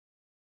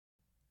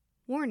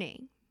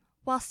Warning.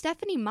 While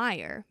Stephanie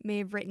Meyer may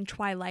have written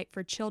Twilight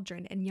for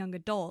children and young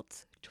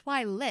adults,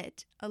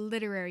 Twilit, a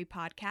literary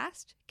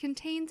podcast,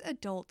 contains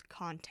adult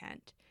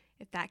content.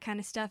 If that kind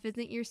of stuff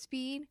isn't your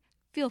speed,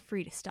 feel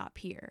free to stop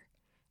here.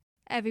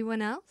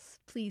 Everyone else,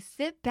 please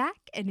sit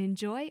back and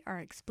enjoy our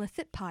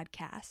explicit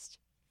podcast.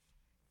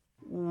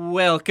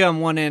 Welcome,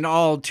 one and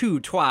all,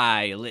 to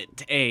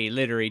Twilit, a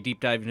literary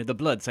deep dive into the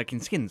blood-sucking,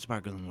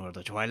 skin-sparkling world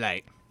of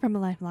Twilight. From a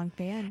lifelong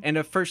fan. And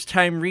a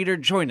first-time reader,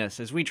 join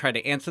us as we try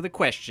to answer the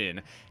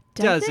question,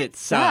 Does it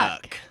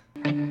suck?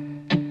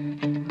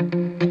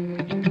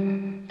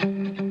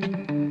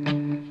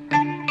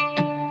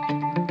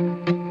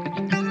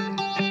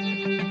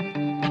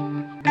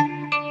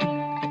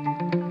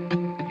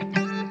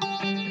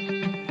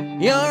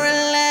 Your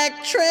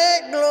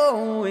electric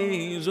glow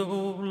is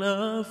all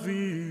I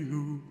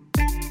feel.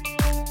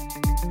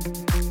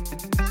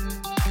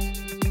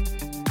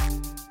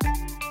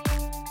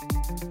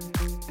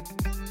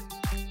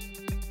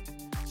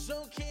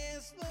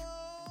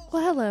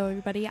 Well, hello,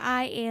 everybody.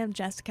 I am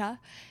Jessica.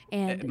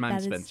 And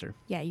I'm Spencer.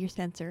 Yeah, you're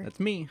Spencer. That's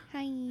me.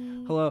 Hi.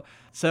 Hello.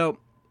 So,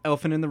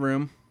 elephant in the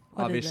room,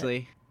 What is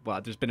obviously.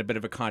 Well, there's been a bit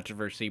of a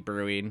controversy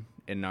brewing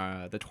in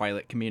the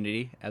Twilight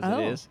community, as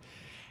it is.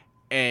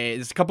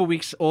 It's a couple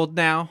weeks old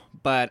now,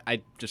 but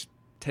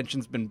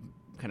tension's been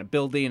kind of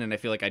building, and I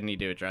feel like I need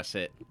to address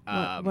it.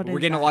 We're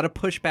getting a lot of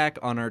pushback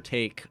on our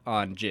take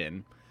on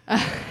gin.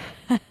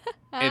 And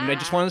I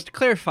just want us to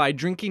clarify,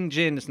 drinking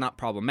gin is not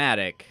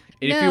problematic.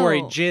 And if you are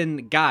a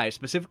gin guy,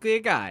 specifically a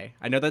guy,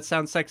 I know that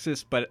sounds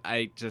sexist, but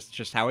I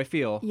just how I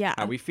feel. Yeah.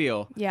 How we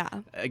feel. Yeah.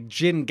 A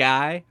gin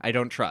guy, I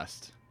don't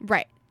trust.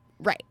 Right.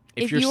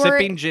 If you're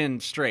sipping gin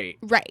straight.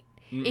 Right.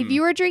 Mm-mm. If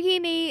you are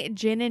drinking a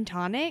gin and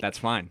tonic. That's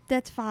fine.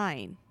 That's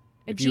fine.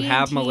 If you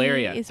have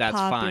malaria, that's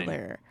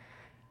popular. Fine.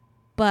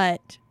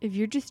 But if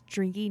you're just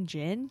drinking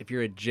gin.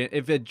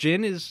 If a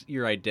gin is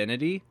your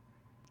identity,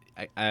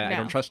 I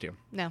don't trust you.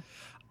 No.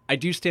 I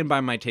do stand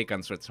by my take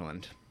on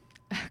Switzerland.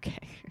 Okay.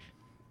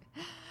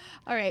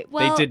 All right.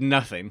 Well, they did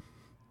nothing.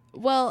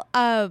 Well,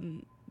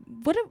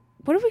 what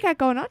have we got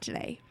going on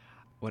today?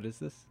 What is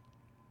this?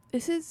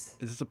 Is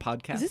this a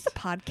podcast? Is this a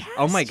podcast?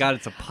 Oh my God,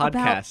 it's a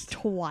podcast.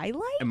 About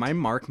Twilight? Am I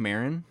Mark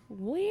Maron?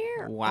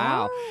 Where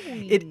Wow. are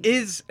we? It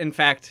is, in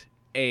fact,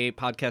 a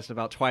podcast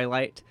about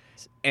Twilight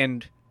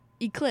and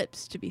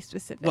Eclipse, to be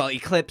specific. Well,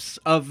 Eclipse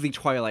of the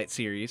Twilight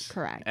series.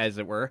 Correct. As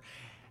it were.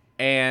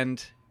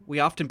 And we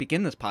often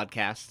begin this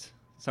podcast,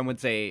 some would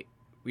say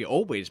we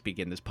always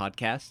begin this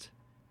podcast,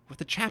 with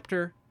a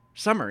chapter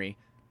summary.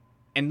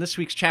 And this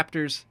week's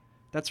chapters,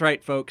 that's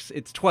right, folks,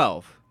 it's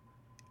 12.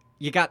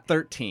 You got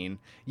 13,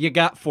 you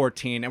got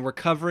 14, and we're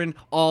covering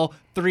all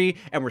three,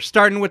 and we're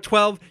starting with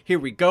 12. Here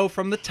we go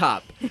from the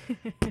top.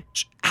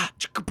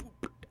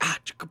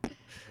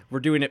 We're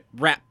doing it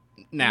rap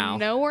now.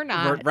 No, we're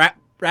not. We're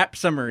rap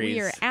summaries.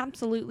 We are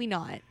absolutely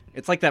not.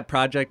 It's like that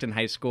project in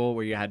high school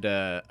where you had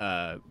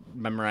to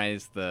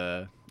memorize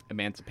the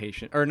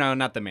Emancipation, or no,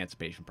 not the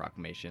Emancipation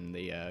Proclamation,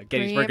 the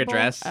Gettysburg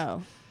Address.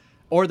 Oh.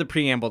 Or the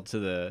preamble to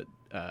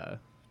the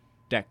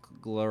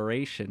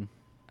Declaration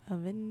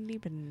of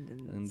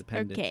Independence.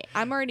 Independence. Okay,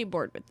 I'm already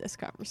bored with this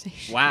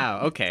conversation. Wow,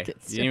 okay. You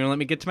didn't even let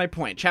me get to my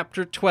point.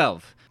 Chapter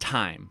 12,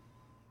 Time.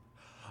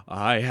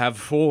 I have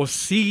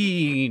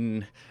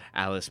foreseen,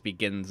 Alice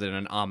begins in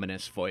an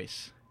ominous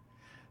voice.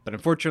 But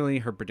unfortunately,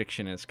 her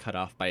prediction is cut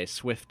off by a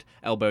swift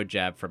elbow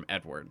jab from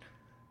Edward.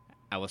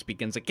 Alice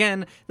begins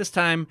again, this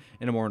time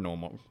in a more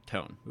normal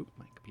tone. Ooh,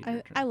 my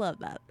computer I love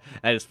that.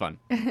 That is fun.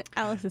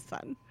 Alice is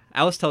fun.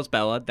 Alice tells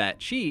Bella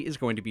that she is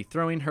going to be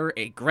throwing her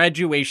a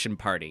graduation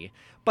party,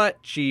 but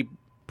she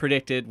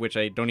predicted, which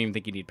I don't even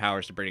think you need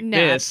powers to predict No,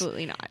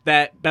 absolutely not.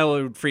 that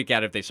Bella would freak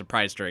out if they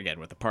surprised her again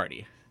with a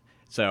party.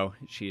 So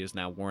she is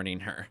now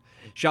warning her.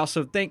 She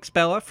also thanks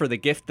Bella for the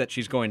gift that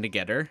she's going to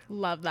get her.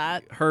 Love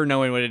that. Her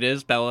knowing what it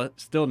is, Bella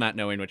still not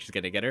knowing what she's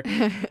going to get her.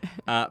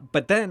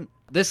 But then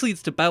this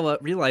leads to Bella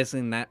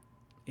realizing that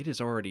it is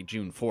already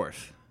June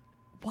 4th.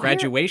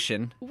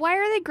 Graduation. Why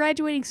are they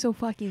graduating so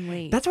fucking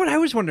late? That's what I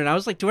was wondering. I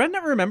was like, do I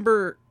not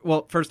remember?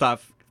 Well, first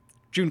off,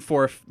 June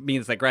 4th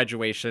means that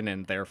graduation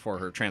and therefore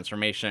her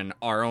transformation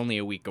are only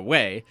a week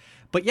away.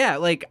 But yeah,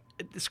 like,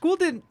 school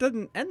didn't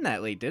end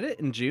that late, did it,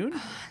 in June?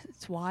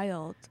 It's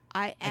wild.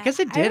 I guess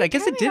it did. I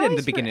guess it did in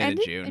the beginning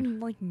of June. In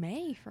like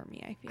May for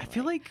me, I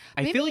feel like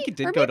it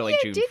did go to like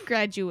June. I did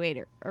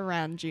graduate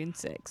around June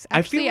 6th.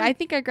 Actually, I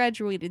think I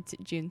graduated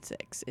June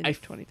 6th in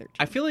 2013.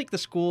 I feel like the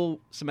school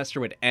semester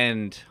would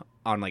end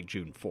on like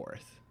June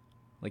 4th.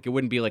 Like, it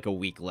wouldn't be like a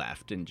week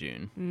left in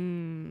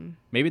June.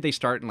 Maybe they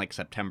start in like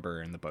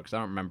September in the books. I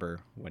don't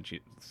remember when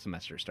the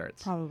semester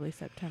starts. Probably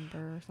September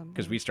or something.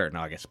 Because we start in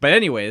August. But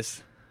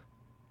anyways,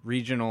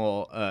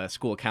 regional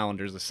school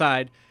calendars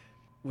aside,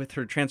 with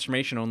her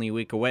transformation only a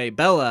week away,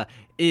 Bella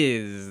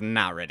is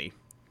not ready.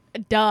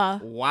 Duh.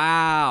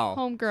 Wow.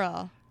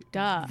 Homegirl.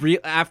 Duh.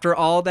 After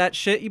all that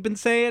shit you've been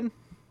saying,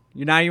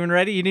 you're not even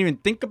ready? You didn't even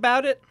think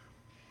about it?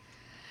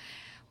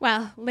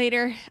 Well,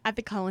 later at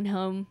the Cullen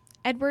home,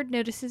 Edward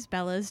notices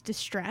Bella's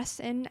distress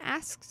and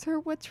asks her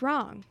what's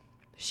wrong.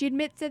 She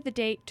admits that the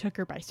date took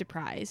her by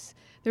surprise.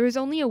 There was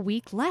only a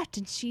week left,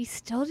 and she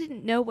still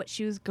didn't know what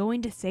she was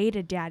going to say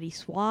to Daddy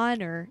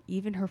Swan or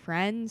even her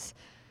friends.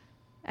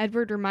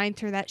 Edward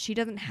reminds her that she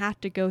doesn't have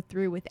to go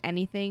through with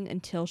anything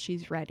until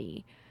she's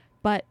ready.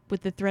 But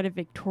with the threat of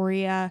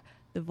Victoria,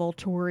 the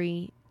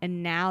Volturi,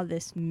 and now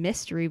this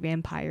mystery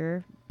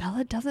vampire,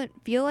 Bella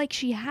doesn't feel like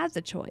she has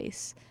a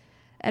choice.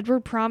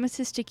 Edward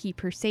promises to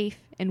keep her safe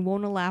and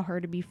won't allow her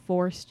to be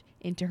forced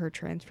into her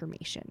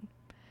transformation.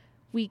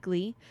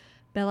 Weekly,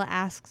 Bella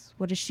asks,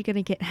 what is she going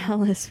to get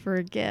Alice for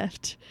a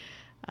gift?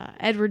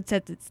 Edward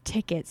says it's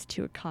tickets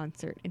to a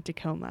concert in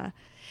Tacoma.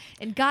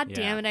 And god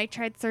damn it, I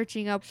tried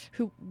searching up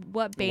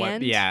what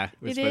band it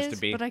was supposed to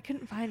be. But I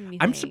couldn't find anything.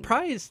 I'm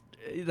surprised.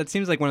 That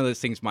seems like one of those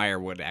things Meyer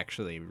would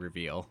actually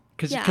reveal.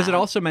 Because it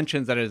also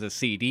mentions that it was a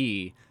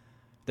CD,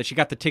 that she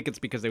got the tickets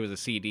because there was a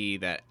CD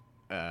that,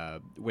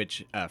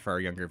 which for our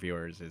younger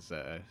viewers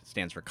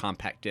stands for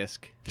compact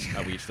disc.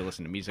 We used to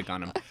listen to music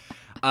on them.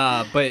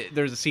 But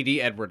there's a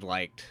CD Edward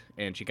liked,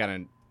 and she got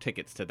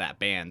tickets to that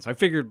band. So I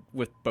figured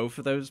with both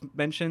of those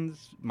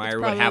mentions, Meyer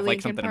would have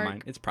like something in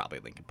mind. It's probably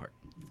Linkin Park.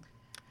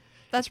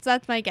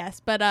 That's my guess.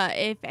 But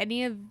if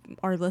any of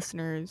our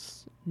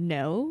listeners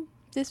know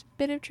this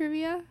bit of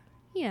trivia,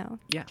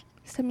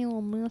 send me a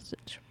little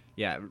message.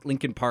 Yeah,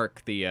 Linkin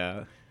Park,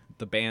 the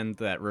band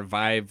that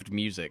revived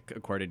music,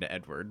 according to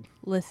Edward.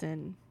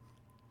 Listen.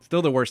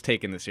 Still the worst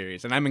take in the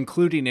series, and I'm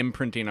including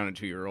Imprinting on a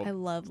 2-year-old. I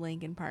love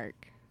Linkin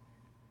Park.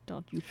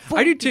 Don't you?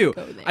 I do too.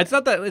 It's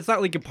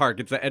not Linkin Park.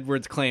 It's that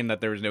Edward's claim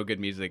that there was no good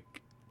music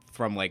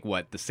from the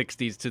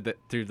 60s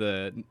through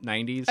the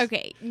 90s.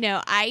 Okay,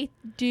 no, I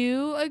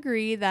do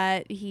agree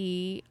that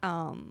he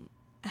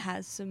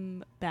has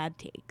some bad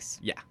takes.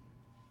 Yeah,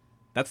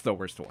 that's the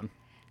worst one.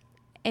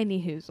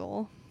 Any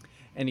hoozle.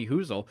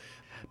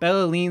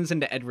 Bella leans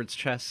into Edward's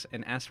chest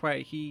and asks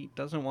why he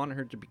doesn't want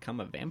her to become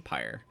a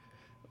vampire.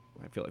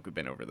 I feel like we've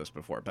been over this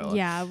before, Bella.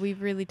 Yeah,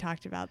 we've really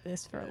talked about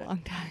this for a long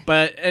time.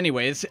 But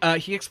anyways,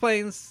 he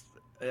explains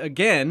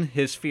again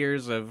his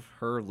fears of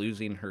her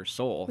losing her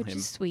soul. Which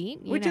is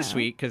sweet. Which is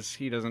sweet because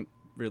he doesn't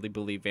really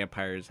believe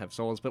vampires have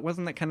souls. But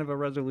wasn't that kind of a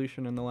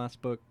resolution in the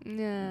last book?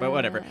 Yeah. But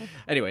whatever.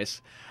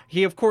 Anyways,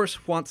 he of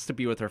course wants to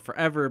be with her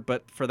forever,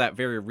 but for that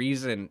very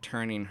reason,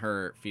 turning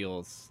her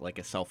feels like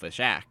a selfish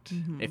act.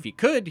 Mm-hmm. If he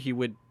could, he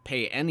would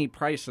pay any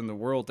price in the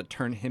world to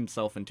turn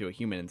himself into a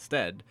human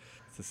instead.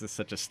 This is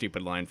such a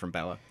stupid line from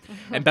Bella.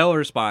 And Bella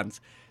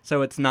responds,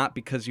 so it's not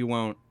because you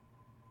won't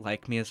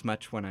like me as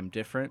much when I'm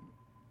different?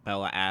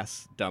 Bella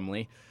asks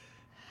dumbly.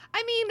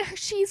 I mean,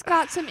 she's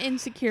got some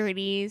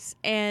insecurities,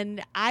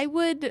 and I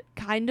would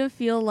kind of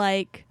feel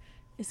like,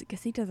 is it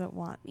because he doesn't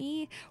want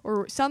me?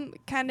 Or some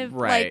kind of,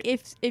 like,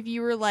 if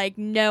you were like,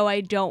 no,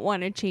 I don't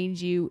want to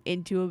change you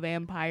into a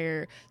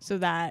vampire so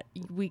that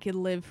we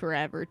can live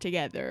forever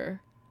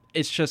together.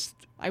 It's just...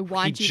 I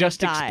want he you just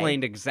to die.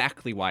 Explained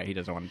exactly why he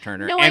doesn't want to turn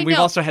her. No, and we've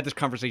know, also had this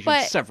conversation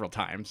several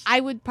times. I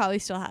would probably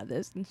still have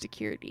those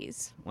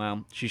insecurities.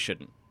 Well, she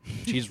shouldn't.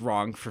 She's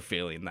wrong for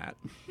feeling that.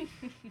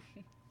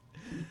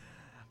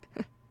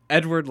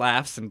 Edward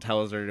laughs and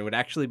tells her it would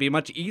actually be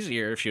much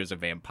easier if she was a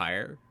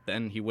vampire.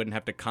 Then he wouldn't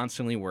have to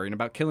constantly worry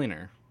about killing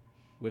her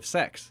with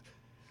sex.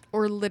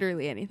 Or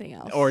literally anything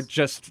else. Or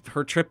just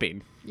her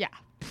tripping. Yeah.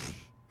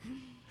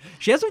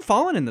 She hasn't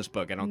fallen in this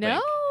book, I don't think.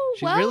 No.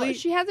 She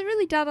hasn't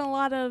really done a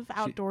lot of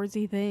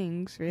outdoorsy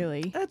things,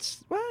 really.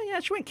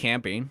 She went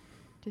camping.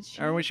 Did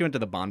she? Or when she went to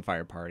the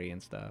bonfire party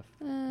and stuff.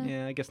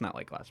 Yeah, I guess not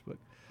like last book.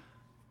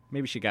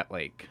 Maybe she got,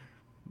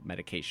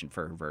 medication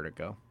for her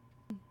vertigo.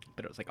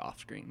 But it was, off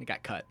screen. It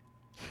got cut.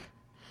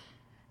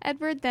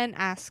 Edward then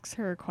asks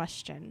her a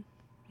question.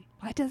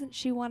 Why doesn't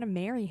she want to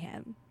marry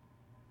him?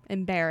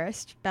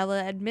 Embarrassed,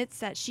 Bella admits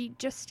that she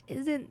just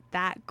isn't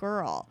that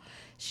girl.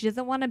 She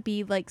doesn't want to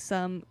be like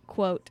some,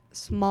 quote,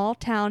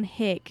 small-town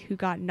hick who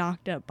got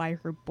knocked up by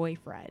her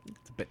boyfriend.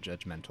 It's a bit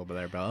judgmental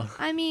there, Bella.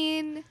 I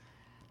mean...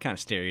 kind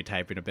of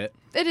stereotyping a bit.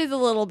 It is a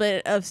little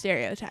bit of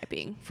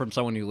stereotyping. From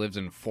someone who lives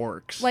in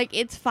Forks.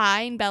 It's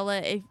fine, Bella,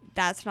 if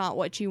that's not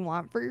what you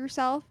want for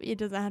yourself. It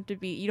doesn't have to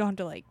be... You don't have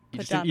to,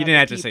 put down You didn't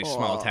have to people. say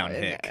small-town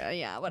hick.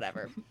 Yeah,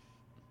 whatever.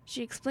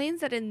 She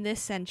explains that in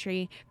this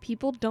century,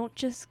 people don't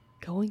just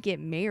go and get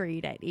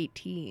married at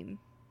 18.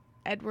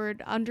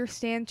 Edward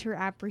understands her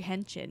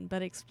apprehension,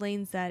 but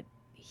explains that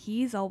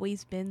he's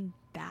always been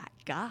that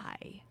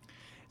guy.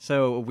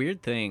 So, a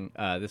weird thing,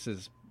 this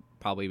is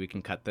probably, we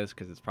can cut this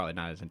because it's probably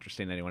not as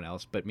interesting to anyone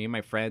else, but me and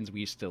my friends,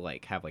 we used to,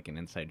 have, an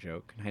inside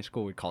joke. In high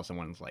school, we'd call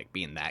someone,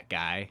 being that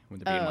guy,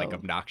 when they're being,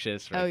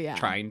 obnoxious or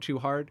trying too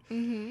hard.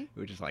 Mm-hmm.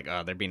 We were just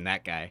they're being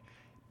that guy.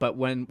 But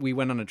when we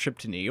went on a trip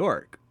to New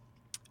York,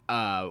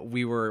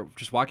 we were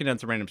just walking down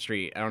some random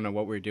street. I don't know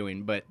what we were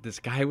doing, but this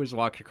guy was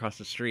walking across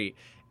the street,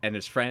 and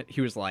his friend,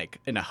 he was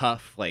in a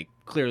huff,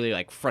 clearly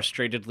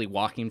frustratedly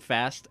walking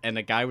fast, and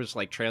the guy was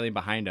trailing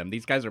behind him.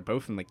 These guys are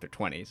both in their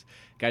 20s.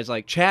 Guy's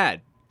like,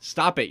 Chad,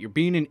 stop it, you're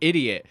being an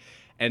idiot.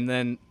 And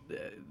then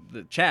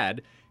the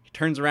Chad, he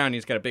turns around,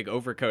 he's got a big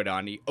overcoat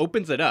on, he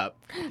opens it up,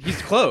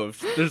 he's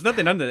clothed, there's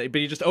nothing under it,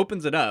 but he just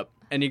opens it up,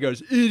 and he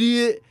goes,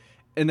 idiot,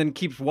 and then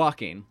keeps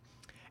walking.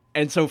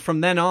 And so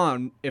from then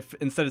on, if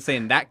instead of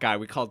saying that guy,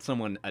 we called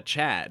someone a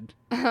Chad.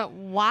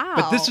 Wow.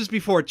 But this was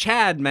before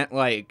Chad meant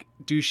like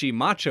douchey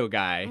macho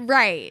guy.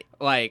 Right.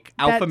 Like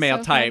alpha That's male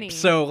so type. funny.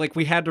 So like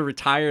we had to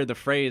retire the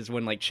phrase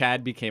when like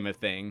Chad became a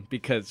thing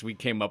because we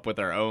came up with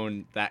our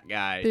own that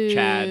guy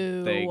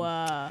Chad thing.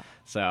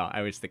 So I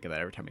always think of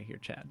that every time I hear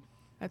Chad.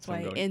 That's So why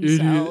I'm going,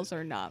 incels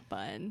are not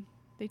fun.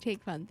 They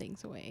take fun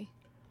things away.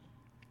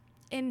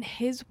 In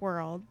his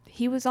world,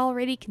 he was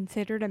already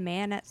considered a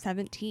man at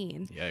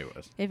 17. Yeah, he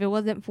was. If it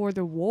wasn't for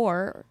the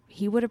war,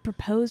 he would have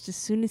proposed as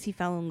soon as he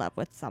fell in love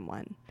with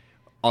someone.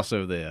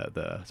 Also,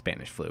 the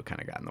Spanish flu kind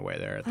of got in the way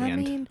there at the end. I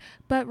mean,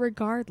 but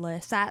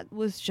regardless, that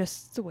was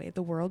just the way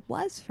the world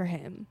was for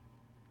him.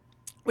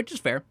 Which is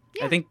fair.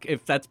 Yeah. I think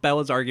if that's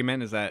Bella's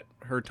argument is that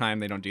her time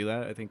they don't do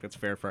that, I think that's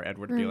fair for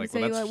Edward to be like,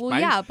 well, that's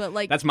yeah, but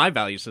like that's my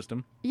value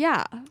system.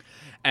 Yeah.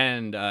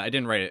 And I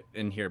didn't write it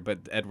in here, but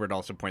Edward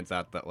also points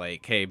out that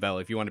like, hey,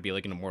 Bella, if you want to be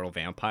like an immortal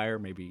vampire,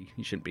 maybe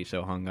you shouldn't be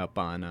so hung up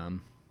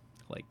on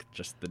like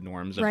just the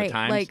norms of the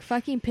times. Like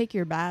fucking pick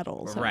your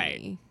battles.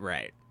 Right.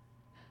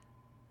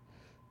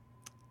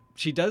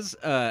 She does.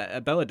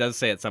 Bella does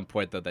say at some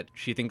point though that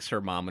she thinks her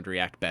mom would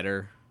react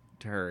better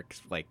to her,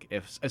 like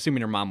if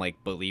assuming her mom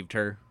like believed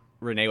her,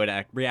 Renee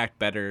would react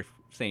better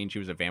saying she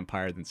was a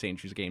vampire than saying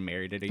she was getting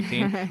married at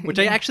 18, which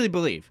I actually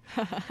believe.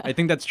 I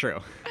think that's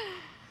true.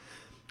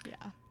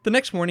 Yeah. The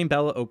next morning,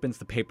 Bella opens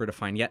the paper to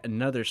find yet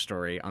another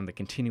story on the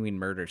continuing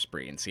murder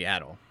spree in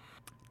Seattle.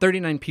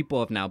 39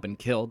 people have now been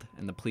killed,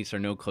 and the police are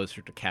no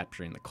closer to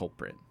capturing the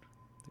culprit.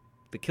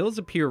 The kills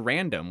appear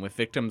random, with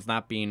victims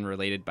not being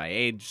related by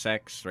age,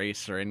 sex,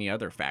 race, or any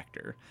other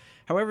factor.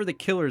 However, the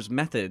killer's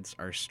methods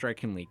are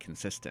strikingly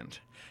consistent.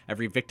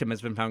 Every victim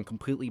has been found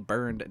completely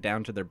burned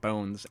down to their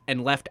bones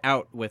and left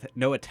out with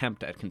no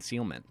attempt at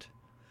concealment.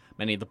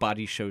 Many of the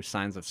bodies show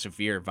signs of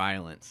severe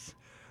violence.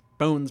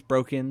 Bones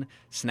broken,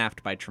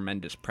 snapped by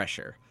tremendous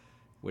pressure,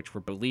 which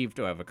were believed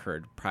to have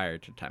occurred prior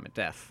to time of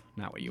death.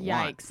 Not what you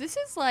want. Yikes. This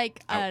is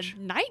like Ouch.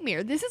 a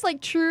nightmare. This is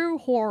like true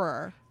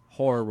horror.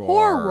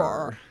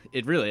 Horror.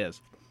 It really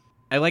is.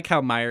 I like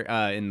how Meyer,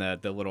 in the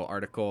little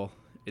article,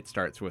 it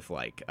starts with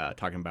like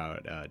talking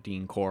about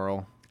Dean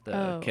Coral,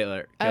 the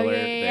killer,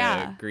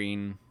 yeah. the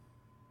green.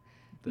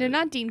 No,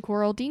 not Dean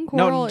Coral. Dean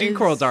Coral. No, Dean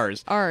Coral's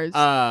ours.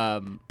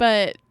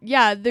 But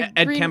yeah, the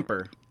Ed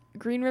Kemper.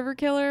 Green River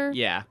Killer.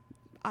 Yeah.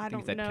 I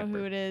don't know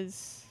who it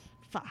is.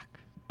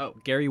 Fuck. Oh,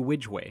 Gary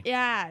Widgway.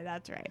 Yeah,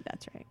 that's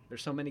right.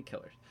 There's so many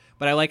killers.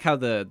 But I like how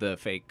the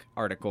fake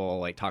article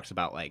like talks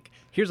about like,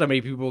 here's how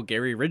many people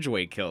Gary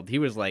Ridgway killed. He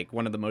was like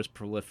one of the most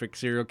prolific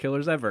serial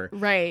killers ever.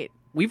 Right.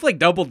 We've like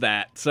doubled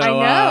that, so I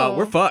know.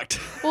 We're fucked.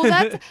 Well,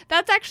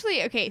 that's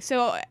actually okay.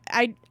 So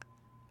I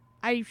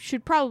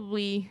should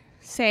probably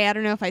say, I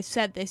don't know if I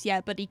said this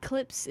yet, but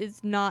Eclipse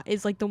is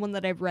like the one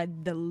that I've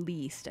read the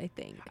least, I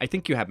think. I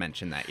think you have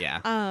mentioned that,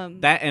 yeah.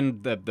 That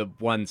and the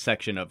one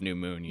section of New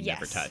Moon you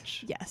never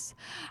touch. Yes.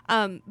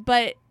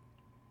 But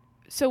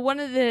so one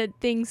of the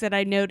things that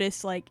I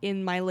noticed like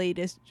in my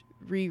latest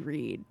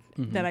reread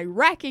that I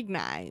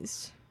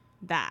recognized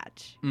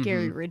that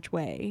Gary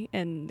Ridgway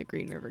and the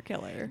Green River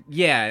Killer.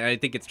 Yeah, I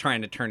think it's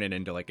trying to turn it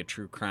into like a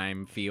true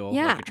crime feel.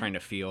 Yeah. Like you're trying to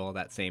feel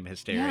that same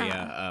hysteria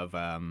of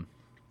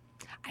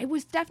I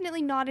was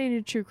definitely not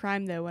into true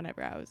crime though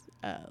whenever I was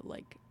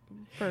like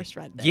first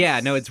read this. Yeah,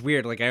 no, it's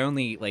weird. Like I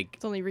only like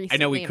it's only recently. I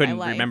know we couldn't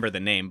remember the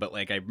name, but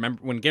like I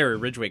remember when Gary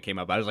Ridgway came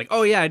up, I was like,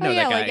 oh yeah, I know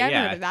that guy. Like, I've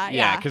heard of that.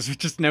 Yeah, because we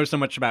just know so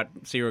much about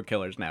serial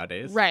killers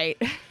nowadays. Right.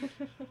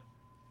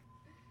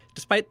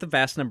 Despite the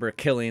vast number of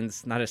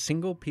killings, not a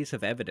single piece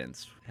of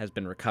evidence has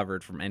been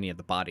recovered from any of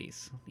the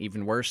bodies.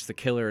 Even worse, the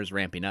killer is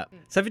ramping up.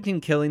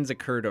 17 killings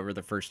occurred over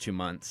the first 2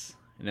 months,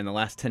 and in the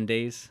last 10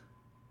 days,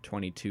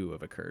 22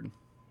 have occurred.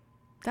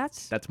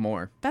 That's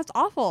more. That's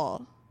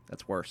awful.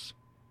 That's worse,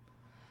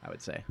 I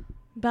would say.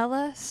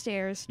 Bella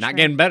stares. Not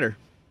getting better.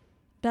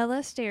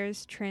 Bella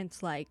stares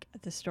trance-like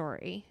at the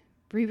story,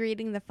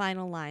 rereading the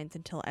final lines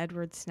until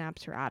Edward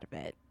snaps her out of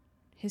it.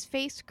 His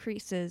face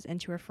creases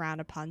into a frown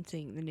upon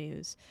seeing the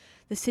news.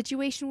 The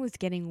situation was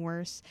getting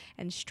worse,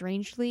 and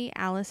strangely,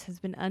 Alice has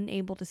been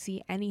unable to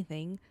see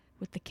anything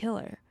with the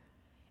killer.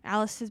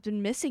 Alice has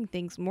been missing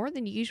things more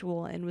than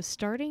usual and was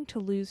starting to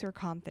lose her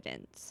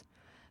confidence.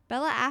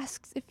 Bella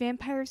asks if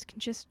vampires can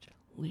just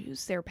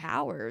lose their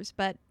powers,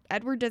 but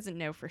Edward doesn't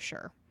know for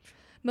sure.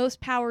 Most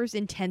powers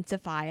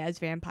intensify as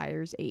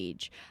vampires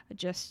age.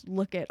 Just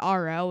look at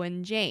R.O.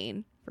 and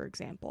Jane, for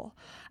example.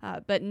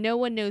 But no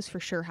one knows for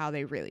sure how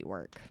they really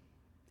work.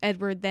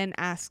 Edward then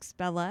asks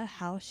Bella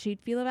how she'd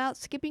feel about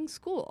skipping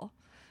school,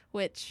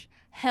 which,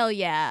 hell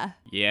yeah.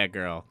 Yeah,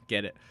 girl.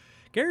 Get it.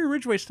 Gary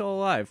Ridgway's still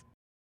alive.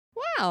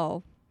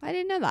 Wow. I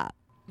didn't know that.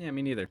 Yeah,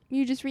 me neither.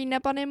 You just reading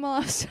up on him while I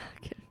was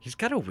talking. He's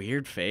got a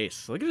weird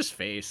face. Look at his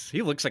face.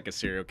 He looks like a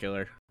serial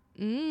killer.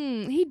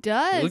 He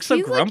does. He looks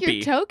so grumpy. Like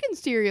your token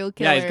serial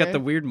killer. Yeah, he's got the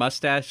weird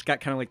mustache. He's got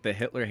kind of like the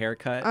Hitler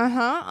haircut.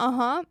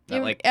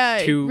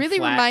 It really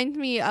flat... reminds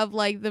me of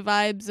like the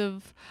vibes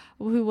of,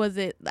 who was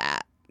it?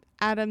 That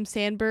Adam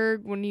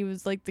Sandberg when he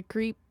was like the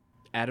creep.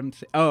 Andy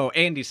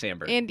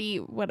Samberg. Andy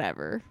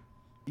whatever.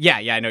 Yeah,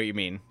 I know what you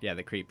mean. Yeah,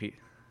 the creepy.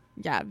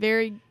 Yeah,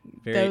 very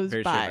those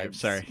very vibes.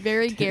 Sorry.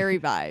 Very Gary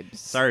vibes.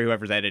 Sorry,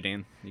 whoever's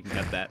editing. You can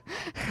cut that.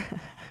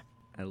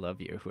 I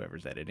love you,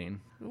 whoever's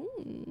editing.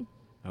 Ooh,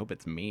 I hope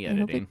it's me I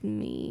hope editing. it's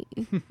me.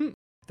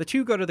 The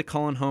two go to the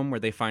Cullen home where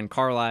they find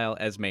Carlisle,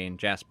 Esme, and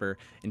Jasper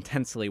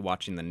intensely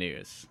watching the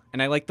news.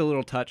 And I like the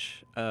little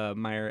touch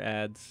Meyer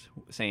adds,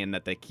 saying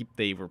that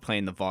they were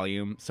playing the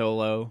volume so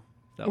low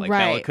that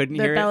Bella couldn't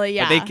hear Bella, it.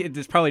 Yeah. But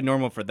it's probably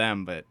normal for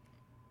them, but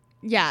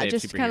Yeah, they have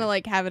just super kind of hearing.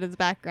 like have it as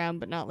background,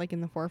 but not like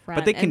in the forefront.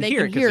 But they can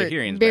hear it because their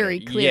hearing's very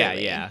better.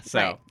 clearly. Yeah. So,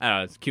 Right. I don't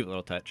know, it's a cute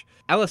little touch.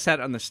 Ella sat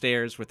on the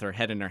stairs with her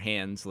head in her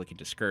hands, looking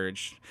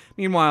discouraged.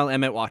 Meanwhile,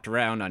 Emmett walked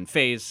around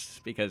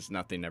unfazed because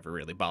nothing ever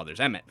really bothers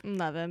Emmett.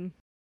 Love him.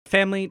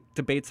 Family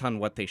debates on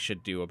what they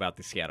should do about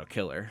the Seattle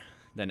killer.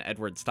 Then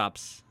Edward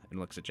stops and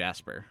looks at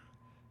Jasper.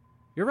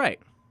 You're right.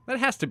 That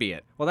has to be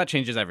it. Well, that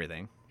changes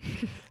everything.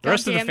 The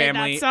rest of the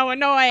family... That's so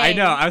annoying. I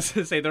know. I was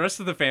going to say, the rest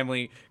of the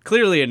family,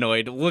 clearly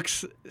annoyed,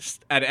 looks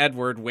at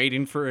Edward,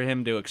 waiting for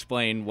him to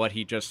explain what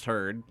he just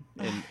heard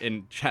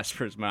in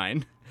Jasper's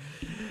mind.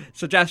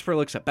 So Jasper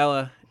looks at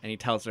Bella, and he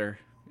tells her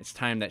it's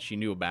time that she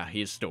knew about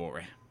his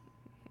story.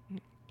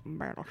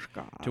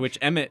 To which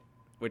Emmett,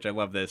 which I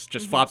love this,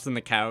 just flops on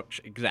the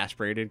couch,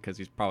 exasperated, because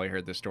he's probably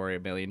heard this story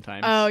a million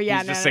times. Oh, yeah.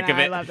 He's just sick of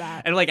it. I love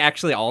that. And,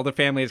 actually, all the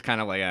family is kind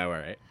of like, oh, all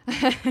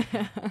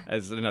right.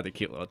 As another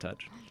cute little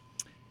touch.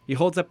 He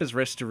holds up his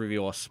wrist to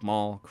reveal a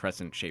small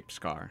crescent-shaped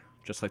scar,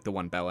 just like the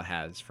one Bella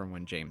has from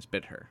when James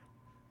bit her.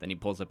 Then he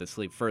pulls up his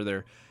sleeve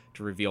further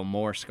to reveal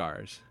more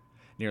scars,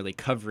 nearly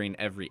covering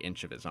every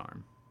inch of his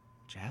arm.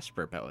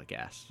 Jasper, Bella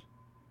gasps.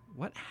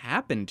 What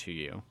happened to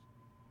you?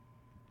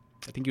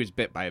 I think he was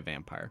bit by a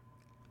vampire.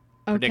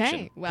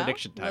 Okay,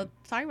 Prediction time.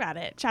 Let's talk about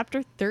it.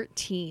 Chapter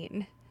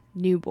 13,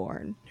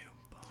 Newborn.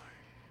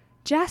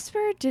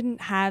 Jasper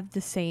didn't have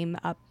the same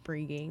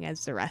upbringing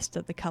as the rest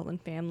of the Cullen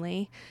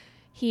family.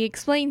 He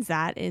explains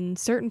that in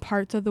certain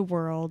parts of the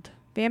world,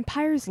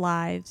 vampires'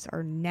 lives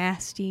are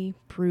nasty,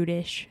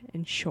 brutish,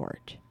 and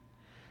short.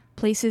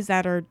 Places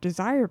that are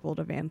desirable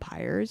to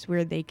vampires,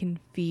 where they can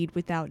feed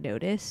without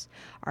notice,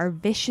 are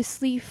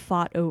viciously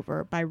fought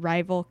over by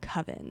rival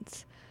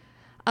covens.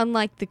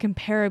 Unlike the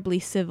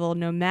comparably civil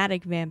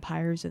nomadic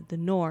vampires of the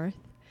north,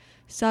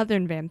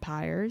 southern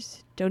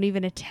vampires don't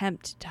even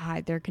attempt to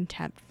hide their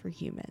contempt for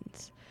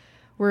humans.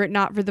 Were it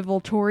not for the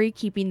Volturi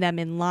keeping them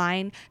in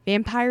line,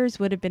 vampires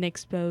would have been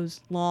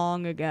exposed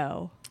long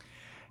ago.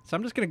 So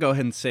I'm just going to go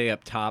ahead and say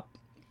up top,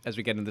 as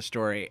we get into the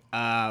story,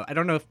 I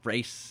don't know if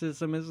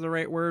racism is the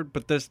right word,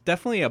 but there's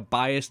definitely a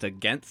bias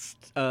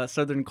against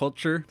Southern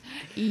culture.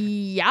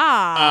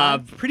 Yeah.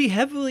 Pretty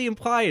heavily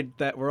implied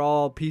that we're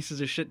all pieces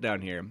of shit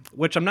down here,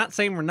 which I'm not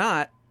saying we're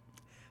not,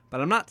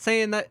 but I'm not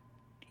saying that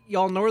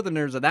y'all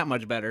Northerners are that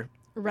much better.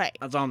 Right.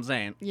 That's all I'm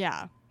saying.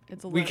 Yeah.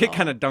 It's a We little. get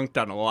kind of dunked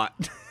on a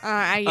lot.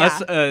 Yeah. Us,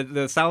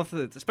 the South,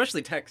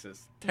 especially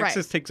Texas.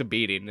 Texas takes a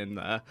beating, and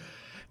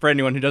for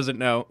anyone who doesn't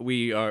know,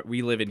 we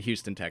live in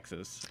Houston,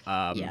 Texas.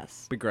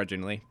 Yes.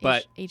 Begrudgingly,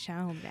 but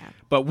hometown.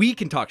 but we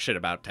can talk shit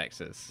about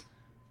Texas.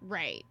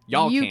 Right.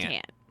 Y'all you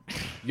can't.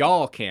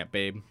 Y'all can't,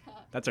 babe.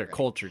 That's our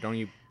culture. Don't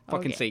you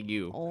fucking Okay. say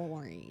you. All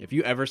right. If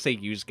you ever say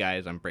 "yous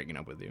guys," I'm breaking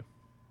up with you.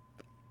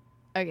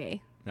 Okay.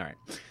 All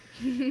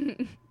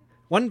right.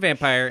 One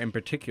vampire in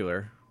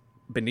particular,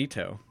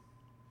 Benito.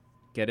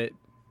 Get it?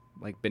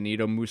 Like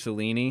Benito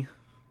Mussolini?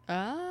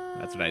 Oh.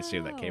 That's what I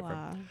assume that came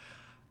from.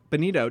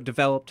 Benito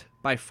developed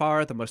by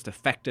far the most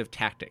effective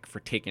tactic for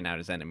taking out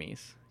his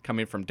enemies.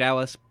 Coming from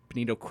Dallas,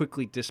 Benito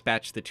quickly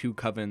dispatched the two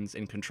covens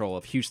in control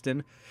of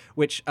Houston,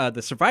 which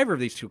the survivor of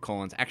these two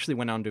colons actually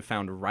went on to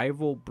found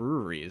rival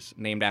breweries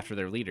named after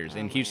their leaders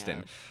in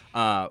Houston.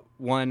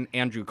 One,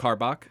 Andrew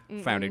Carbach,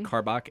 founded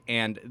Carbach,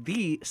 and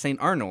the St.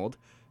 Arnold,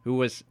 who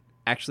was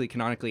actually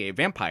canonically a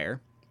vampire.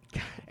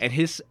 And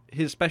his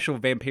special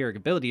vampiric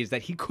ability is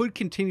that he could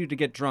continue to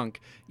get drunk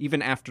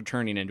even after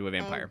turning into a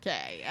vampire.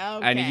 Okay.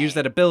 And he used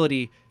that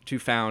ability to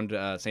found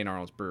St.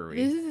 Arnold's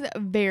Brewery. This is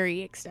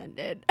very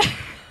extended.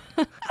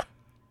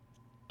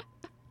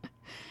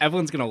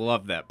 Evelyn's going to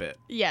love that bit.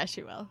 Yeah,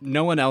 she will.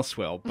 No one else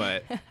will,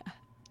 but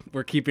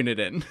we're keeping it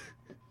in.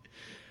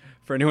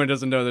 For anyone who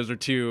doesn't know, those are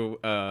two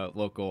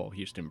local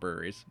Houston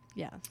breweries.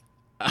 Yeah.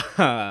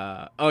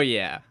 Oh,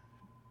 yeah.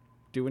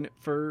 Doing it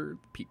for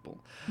people.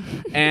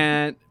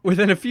 And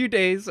within a few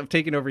days of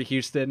taking over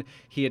Houston,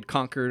 he had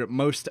conquered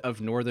most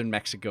of northern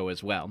Mexico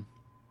as well.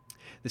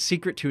 The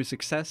secret to his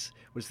success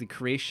was the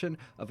creation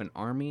of an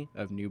army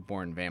of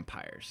newborn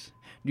vampires.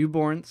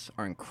 Newborns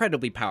are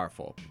incredibly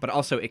powerful, but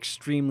also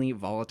extremely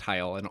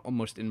volatile and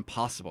almost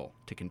impossible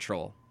to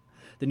control.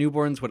 The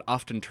newborns would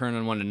often turn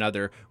on one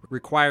another,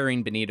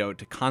 requiring Benito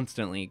to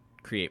constantly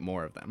create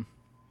more of them.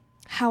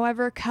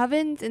 However,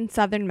 covens in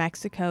southern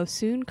Mexico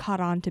soon caught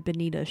on to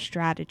Benito's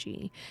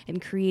strategy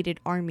and created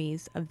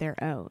armies of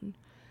their own.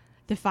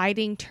 The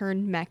fighting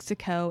turned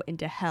Mexico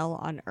into hell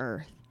on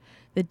earth.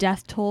 The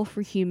death toll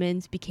for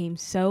humans became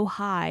so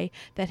high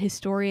that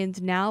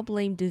historians now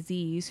blame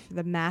disease for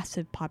the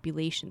massive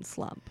population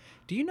slump.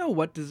 Do you know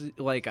what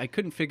I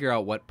couldn't figure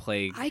out what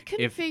plague. I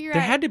couldn't figure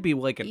there out had to be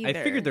I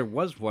either. figured there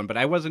was one, but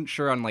I wasn't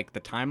sure on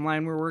the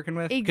timeline we're working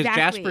with. Because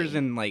Exactly. Jasper's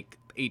in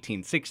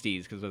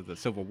 1860s because of the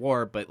Civil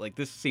War, but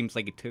this seems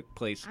like it took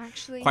place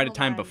Actually, quite a hold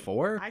time on.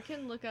 before. I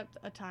can look up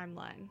a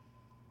timeline.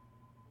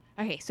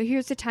 Okay, so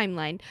here's the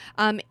timeline.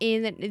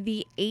 In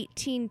the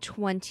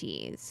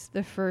 1820s,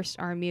 the first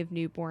army of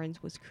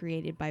newborns was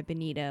created by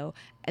Benito,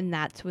 and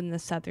that's when the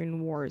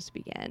Southern Wars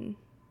began.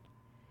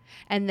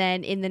 And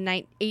then in the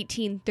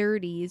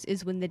 1830s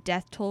is when the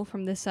death toll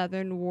from the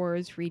Southern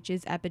Wars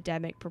reaches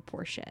epidemic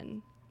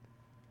proportion.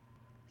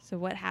 So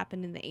what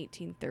happened in the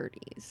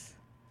 1830s?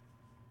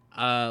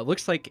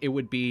 Looks like it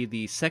would be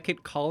the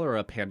second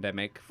cholera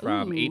pandemic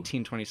from Ooh.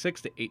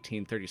 1826 to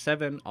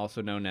 1837,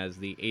 also known as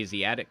the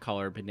Asiatic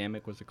cholera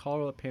pandemic. Was the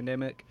cholera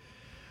pandemic?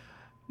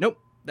 Nope,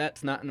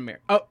 that's not in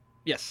America. Oh,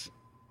 yes.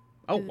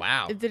 Oh,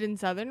 wow. Is it in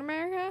Southern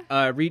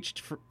America?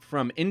 Reached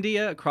from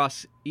India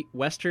across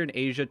Western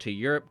Asia to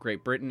Europe,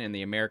 Great Britain, and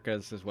the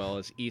Americas, as well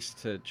as east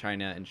to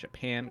China and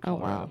Japan. Oh,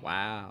 Cholera. wow.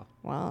 Wow.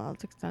 Wow,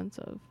 that's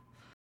extensive.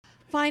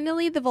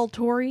 Finally, the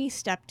Volturi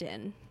stepped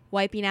in,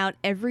 wiping out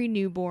every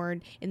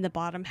newborn in the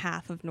bottom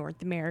half of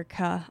North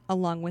America,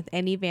 along with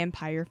any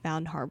vampire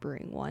found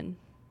harboring one.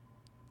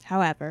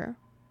 However,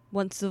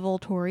 once the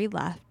Volturi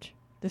left,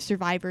 the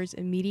survivors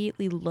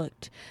immediately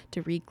looked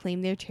to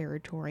reclaim their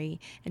territory,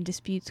 and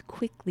disputes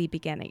quickly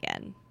began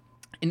again.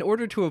 In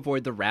order to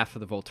avoid the wrath of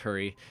the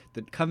Volturi,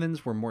 the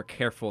Covens were more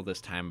careful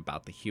this time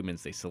about the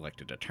humans they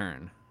selected to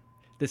turn.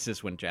 This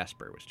is when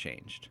Jasper was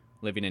changed.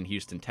 Living in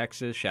Houston,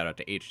 Texas, shout out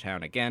to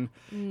H-Town again,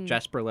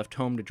 Jasper left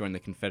home to join the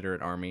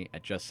Confederate Army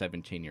at just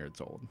 17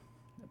 years old.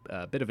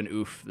 A bit of an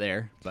oof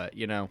there, but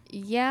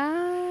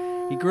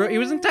Yeah. He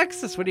was in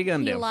Texas. What are you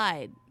gonna He do?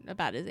 lied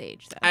about his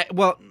age,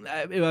 though.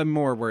 I'm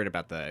more worried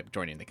about the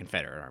joining the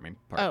Confederate Army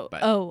part.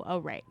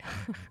 Right.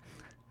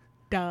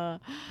 Duh.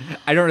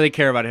 I don't really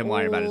care about him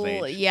lying about his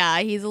Well, age. Yeah,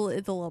 it's a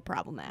little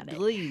problematic.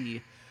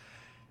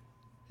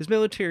 His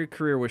military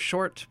career was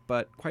short,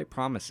 but quite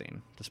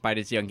promising. Despite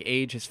his young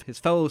age, his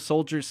fellow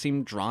soldiers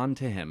seemed drawn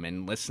to him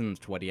and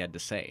listened to what he had to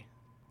say.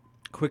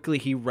 Quickly,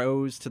 he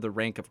rose to the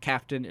rank of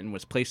captain and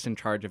was placed in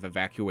charge of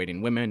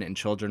evacuating women and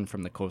children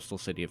from the coastal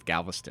city of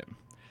Galveston.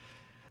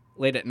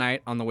 Late at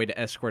night, on the way to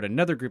escort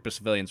another group of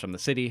civilians from the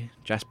city,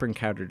 Jasper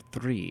encountered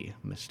 3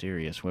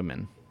 mysterious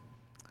women.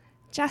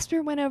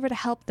 Jasper went over to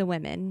help the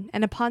women,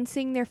 and upon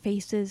seeing their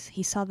faces,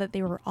 he saw that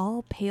they were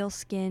all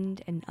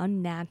pale-skinned and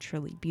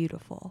unnaturally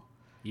beautiful.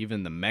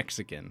 Even the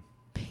Mexican.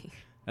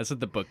 That's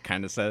what the book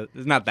kind of says.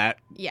 It's not that.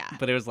 Yeah.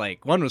 But it was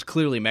one was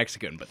clearly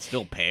Mexican, but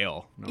still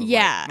pale. And I was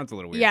Yeah. that's a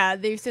little weird. Yeah,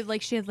 they said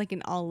she had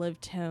an olive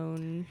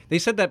tone. They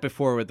said that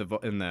before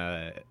in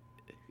the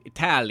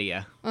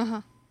Italia.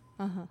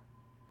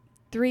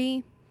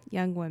 3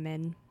 young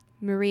women,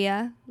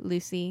 Maria,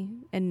 Lucy,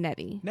 and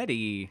Nettie.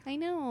 Nettie. I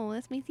know,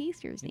 that's my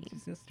sister's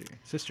name.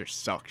 Sister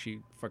sucks.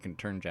 She fucking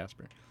turned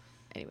Jasper.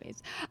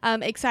 Anyways,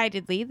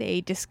 excitedly,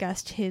 they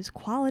discussed his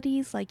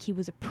qualities like he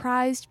was a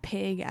prized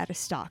pig at a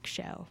stock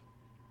show.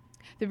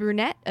 The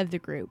brunette of the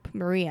group,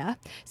 Maria,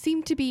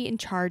 seemed to be in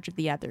charge of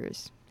the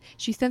others.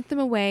 She sent them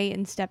away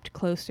and stepped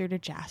closer to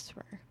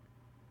Jasper.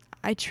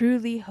 I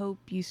truly hope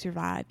you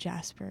survive,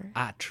 Jasper.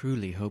 I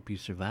truly hope you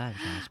survive,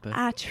 Jasper.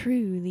 I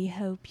truly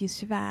hope you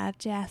survive,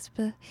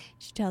 Jasper,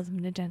 she tells him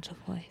in a gentle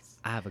voice.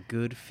 I have a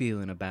good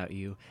feeling about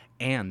you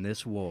and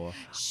this war.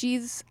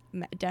 She's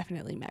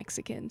definitely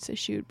Mexican, so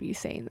she would be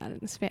saying that in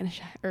a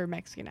Spanish or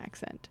Mexican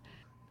accent.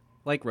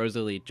 Like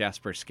Rosalie,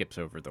 Jasper skips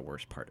over the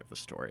worst part of the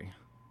story.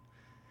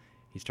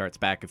 He starts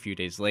back a few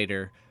days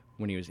later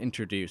when he was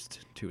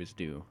introduced to his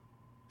new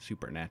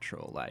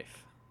supernatural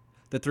life.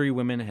 The 3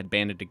 women had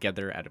banded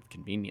together out of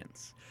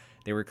convenience.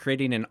 They were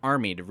creating an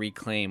army to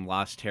reclaim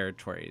lost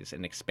territories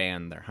and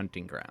expand their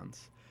hunting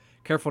grounds.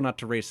 Careful not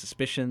to raise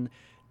suspicion,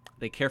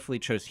 they carefully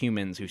chose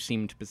humans who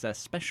seemed to possess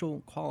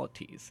special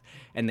qualities,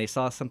 and they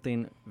saw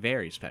something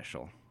very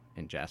special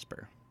in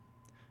Jasper.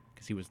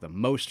 Because he was the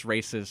most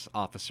racist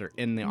officer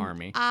in the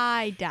army.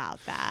 I doubt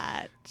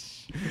that.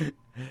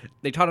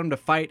 They taught him to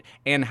fight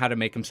and how to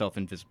make himself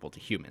invisible to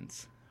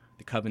humans.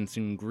 The coven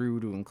soon grew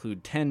to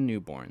include 10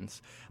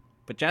 newborns,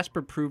 but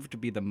Jasper proved to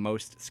be the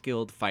most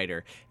skilled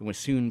fighter and was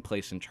soon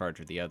placed in charge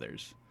of the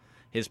others.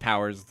 His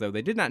powers, though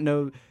they did not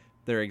know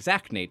their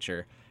exact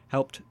nature,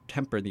 helped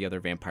temper the other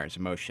vampires'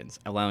 emotions,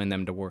 allowing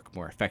them to work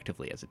more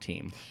effectively as a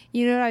team.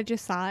 You know what I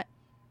just thought?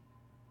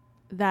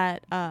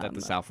 That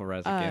the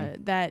Alpha-Res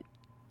again. that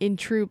in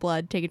True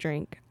Blood, take a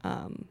drink.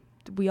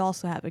 We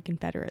also have a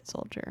Confederate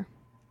soldier.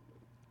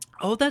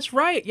 Oh, that's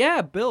right.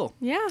 Yeah, Bill.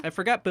 Yeah. I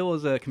forgot Bill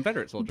was a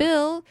Confederate soldier.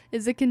 Bill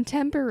is a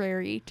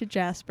contemporary to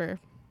Jasper.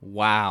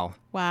 Wow.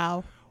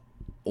 Wow.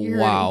 You heard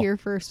Wow. it here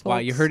first, folks. Wow,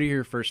 you heard it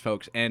here first,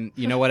 folks. And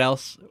you know what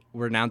else?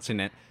 We're announcing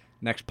it.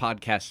 Next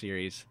podcast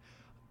series.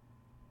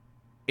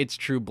 It's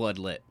True Blood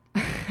Lit.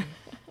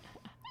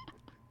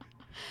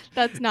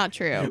 That's not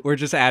true. We're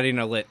just adding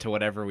a lit to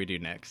whatever we do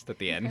next at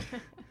the end.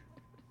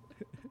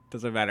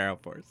 Doesn't matter how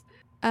forced.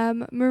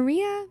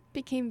 Maria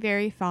became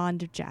very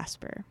fond of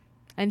Jasper,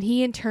 and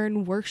he in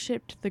turn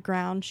worshipped the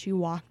ground she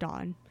walked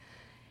on.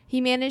 He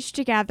managed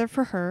to gather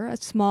for her a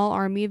small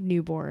army of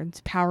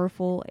newborns,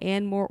 powerful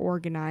and more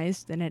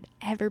organized than had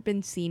ever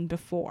been seen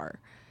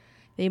before.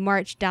 They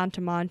marched down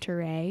to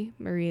Monterey,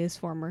 Maria's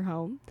former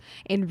home,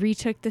 and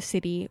retook the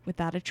city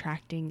without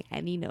attracting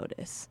any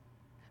notice.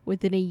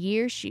 Within a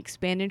year, she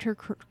expanded her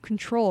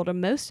control to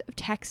most of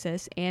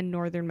Texas and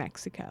northern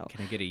Mexico.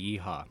 Can I get a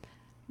yeehaw?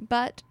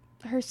 But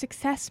her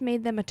success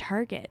made them a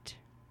target.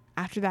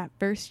 After that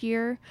first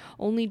year,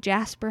 only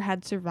Jasper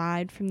had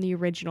survived from the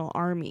original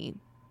army.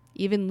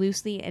 Even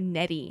Lucy and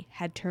Nettie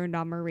had turned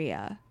on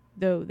Maria,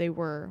 though they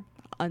were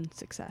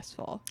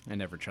unsuccessful. I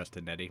never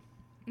trusted Nettie,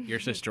 your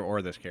sister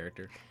or this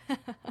character.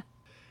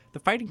 The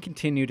fighting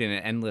continued in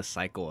an endless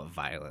cycle of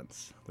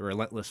violence. The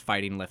relentless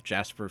fighting left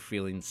Jasper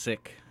feeling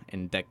sick,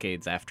 and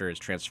decades after his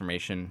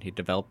transformation, he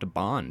developed a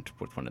bond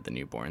with one of the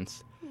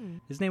newborns.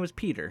 His name was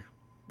Peter.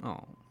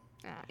 Oh.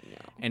 I know.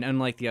 And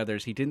unlike the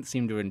others, he didn't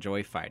seem to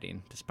enjoy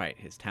fighting, despite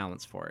his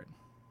talents for it.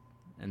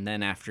 And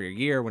then after a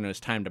year, when it was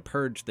time to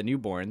purge the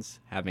newborns,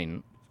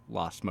 having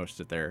lost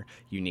most of their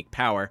unique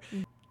power,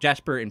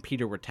 Jasper and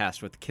Peter were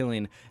tasked with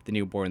killing the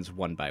newborns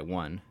one by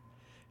one.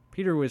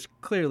 Peter was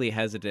clearly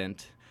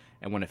hesitant,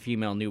 and when a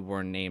female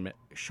newborn named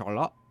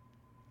Charlotte...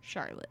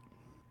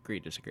 Agree,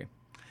 disagree.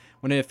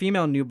 When a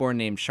female newborn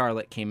named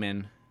Charlotte came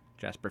in,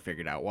 Jasper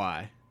figured out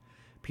why.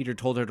 Peter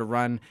told her to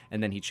run,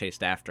 and then he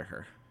chased after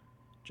her.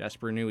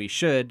 Jasper knew he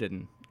should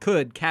and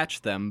could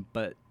catch them,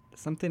 but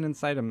something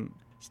inside him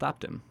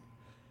stopped him.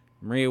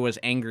 Maria was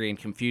angry and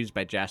confused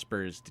by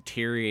Jasper's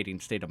deteriorating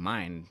state of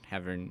mind,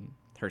 having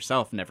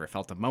herself never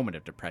felt a moment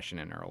of depression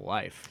in her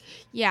life.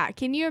 Yeah,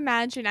 can you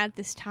imagine at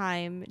this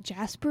time,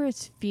 Jasper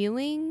is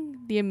feeling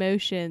the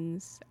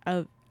emotions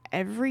of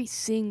every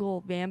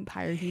single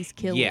vampire he's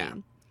killing. Yeah.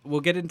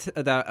 We'll get into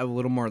that a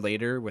little more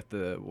later with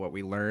what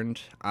we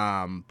learned.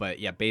 But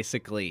yeah,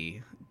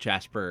 basically,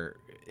 Jasper,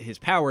 his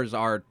powers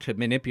are to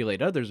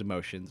manipulate others'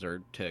 emotions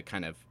or to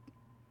kind of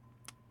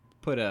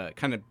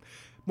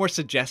more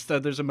suggest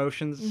others'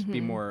 emotions, be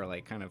more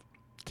like kind of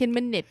Can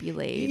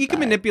manipulate. You can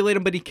manipulate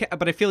them, but he can't.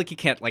 But I feel like he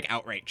can't like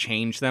outright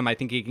change them. I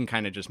think he can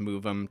kind of just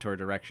move them to a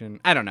direction.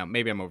 I don't know.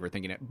 Maybe I'm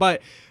overthinking it.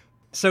 But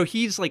so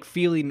he's like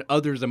feeling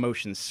others'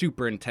 emotions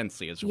super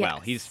intensely as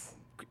well.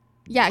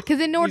 Yeah, because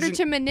in order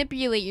to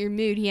manipulate your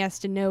mood, he has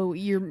to know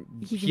he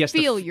can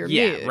feel your mood.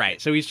 Yeah, right.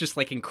 So he's just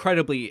like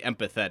incredibly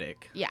empathetic.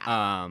 Yeah.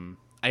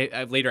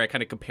 I later I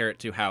kind of compare it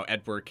to how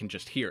Edward can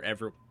just hear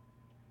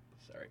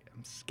Sorry,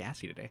 I'm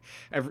gassy today.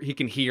 He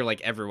can hear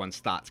like everyone's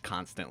thoughts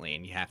constantly,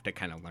 and you have to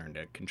kind of learn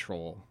to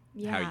control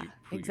who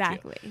you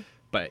feel.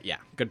 But yeah,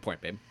 good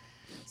point, babe.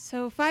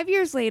 So 5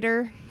 years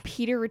later,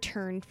 Peter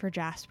returned for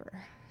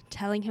Jasper,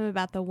 telling him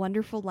about the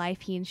wonderful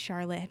life he and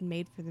Charlotte had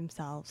made for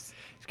themselves.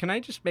 Can I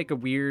just make a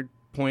weird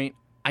point?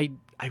 I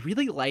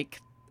really like...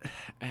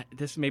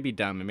 This may be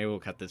dumb, and maybe we'll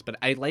cut this, but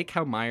I like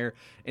how Meyer,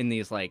 in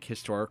these like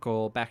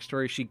historical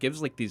backstories, she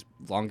gives like these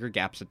longer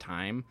gaps of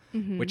time,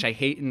 which I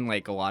hate in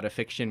like a lot of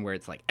fiction where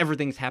it's like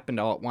everything's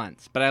happened all at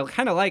once. But I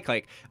kind of like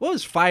well, it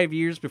was 5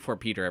 years before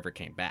Peter ever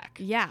came back.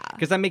 Yeah,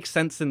 because that makes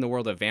sense in the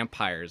world of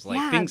vampires.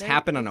 Like things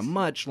happen on a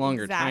much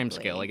longer time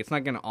scale. Like it's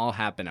not going to all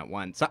happen at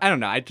once. So I don't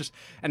know.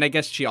 I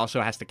guess she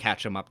also has to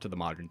catch him up to the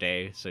modern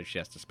day, so she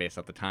has to space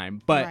out the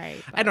time. But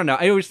I don't know.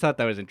 I always thought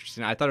that was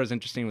interesting. I thought it was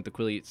interesting with the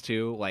Quileates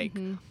too. Like.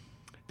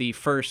 The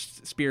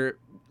first spirit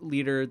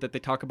leader that they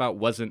talk about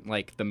wasn't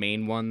like the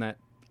main one that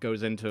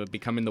goes into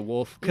becoming the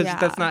wolf, because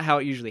that's not how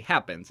it usually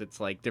happens. It's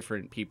like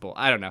different people.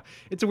 I don't know.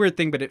 It's a weird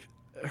thing, but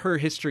her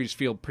histories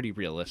feel pretty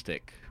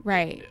realistic,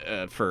 right?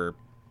 For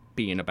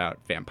being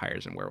about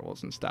vampires and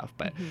werewolves and stuff.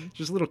 But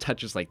just little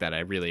touches like that I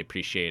really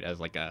appreciate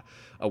as like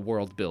a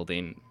world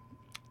building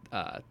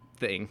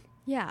thing.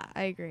 Yeah,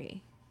 I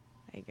agree.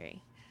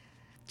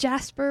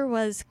 Jasper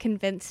was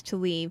convinced to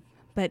leave,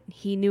 but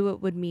he knew it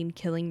would mean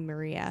killing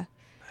Maria.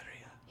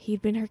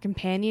 He'd been her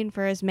companion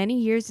for as many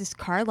years as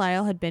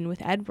Carlisle had been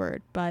with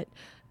Edward, but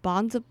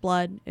bonds of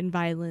blood and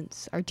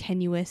violence are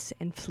tenuous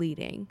and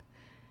fleeting.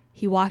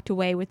 He walked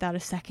away without a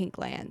second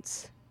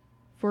glance.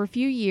 For a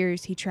few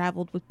years, he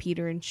traveled with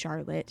Peter and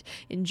Charlotte,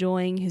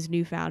 enjoying his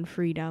newfound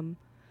freedom.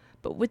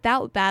 But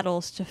without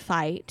battles to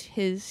fight,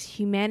 his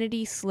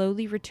humanity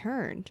slowly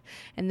returned,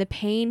 and the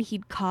pain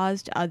he'd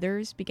caused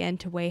others began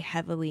to weigh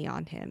heavily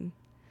on him.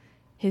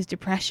 His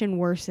depression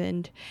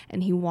worsened,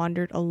 and he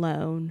wandered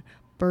alone,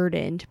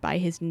 burdened by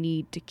his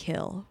need to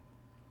kill.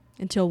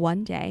 Until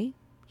one day,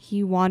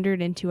 he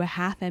wandered into a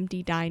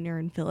half-empty diner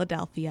in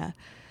Philadelphia,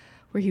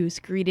 where he was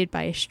greeted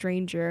by a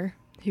stranger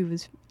who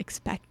was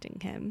expecting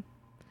him.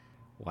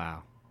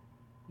 Wow.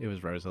 It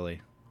was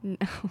Rosalie. No.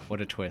 What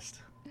a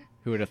twist.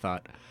 Who would have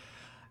thought?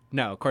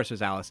 No, of course it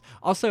was Alice.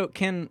 Also,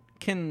 can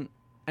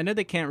I know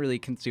they can't really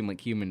consume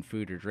like human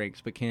food or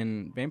drinks, but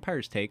can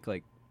vampires take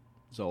like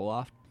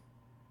Zoloft?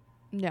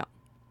 No.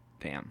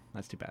 Damn,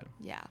 that's too bad.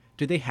 Yeah.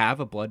 Do they have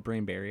a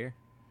blood-brain barrier?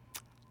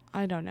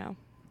 I don't know.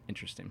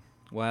 Interesting.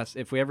 Well,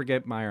 if we ever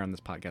get Meyer on this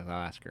podcast,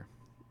 I'll ask her.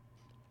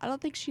 I don't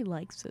think she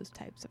likes those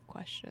types of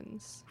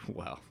questions.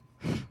 Well,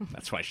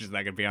 that's why she's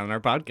not going to be on our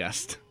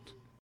podcast.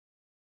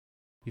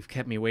 You've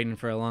kept me waiting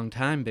for a long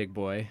time, big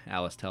boy,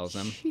 Alice tells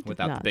him, She did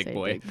without the not big say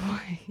boy. big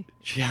boy.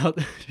 She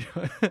held...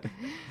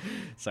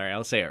 Sorry,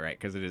 I'll say it right,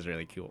 because it is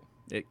really cool.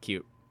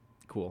 Cute.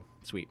 Cool.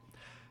 Sweet.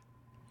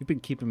 You've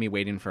been keeping me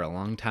waiting for a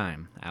long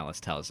time, Alice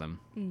tells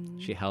him.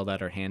 She held out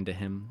her hand to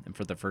him, and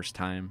for the first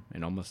time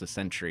in almost a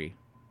century,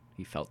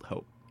 he felt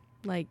hope.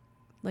 Like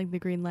the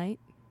green light?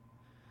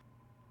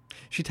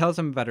 She tells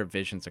him about her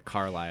visions of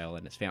Carlisle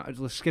and his family.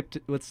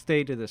 Let's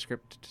stay to the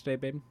script today,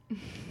 babe.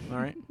 All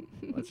right?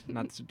 Let's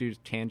not do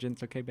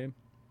tangents, okay, babe?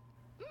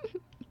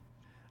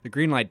 The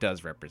green light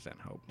does represent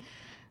hope.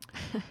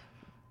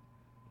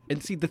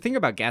 And see, the thing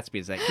about Gatsby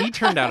is that he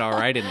turned out all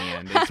right in the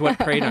end. It's what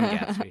preyed on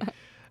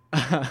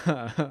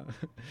Gatsby.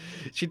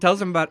 She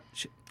tells him about...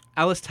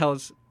 Alice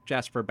tells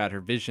Jasper about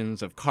her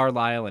visions of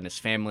Carlisle and his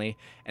family,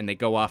 and they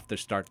go off to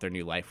start their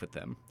new life with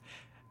him.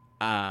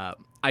 I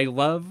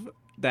love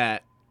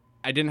that...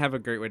 I didn't have a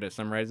great way to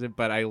summarize it,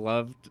 but I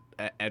loved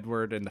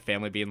Edward and the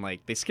family being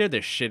like, they scared the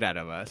shit out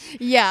of us.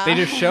 Yeah. They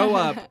just show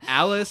up.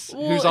 Alice,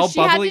 who's all she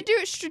bubbly. had to do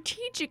it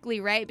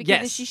strategically, right?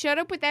 Because if she showed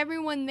up with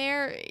everyone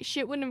there,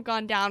 shit wouldn't have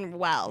gone down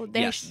well.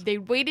 They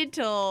waited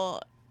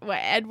till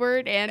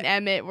Edward and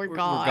Emmett were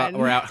gone.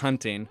 We're out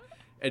hunting.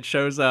 It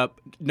shows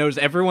up, knows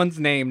everyone's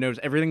name, knows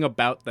everything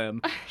about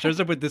them. Shows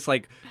up with this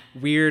like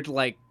weird,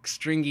 like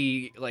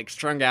stringy, like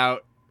strung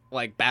out,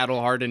 like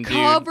battle hardened dude.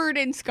 Covered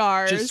in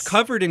scars. Just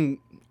covered in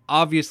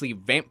obviously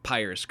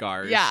vampire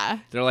scars. Yeah.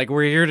 They're like,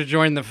 we're here to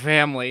join the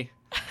family.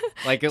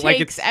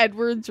 Takes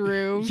Edward's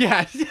room.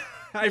 Yeah.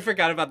 I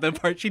forgot about the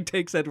part. She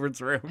takes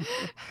Edward's room.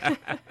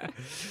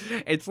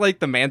 It's like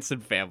the Manson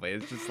family.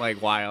 It's just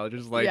like wild.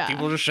 Just like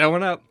people just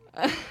showing up.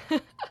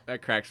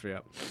 That cracks me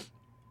up.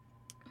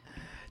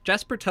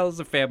 Jasper tells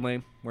the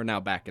family we're now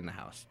back in the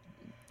house.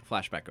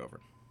 Flashback over.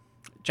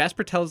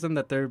 Jasper tells them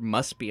that there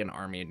must be an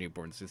army of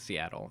newborns in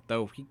Seattle,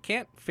 though he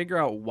can't figure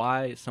out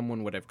why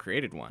someone would have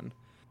created one.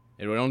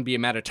 It would only be a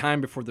matter of time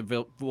before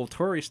the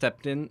Volturi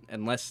stepped in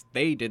unless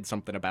they did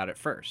something about it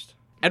first.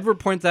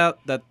 Edward points out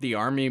that the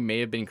army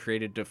may have been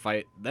created to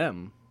fight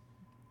them,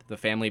 the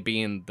family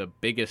being the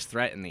biggest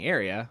threat in the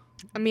area.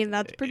 I mean,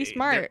 that's pretty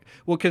smart.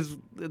 Well, because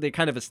they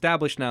kind of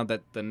established now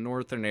that the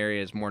northern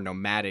area is more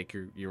nomadic.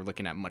 You're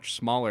looking at much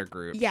smaller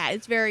groups. Yeah,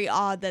 it's very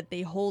odd that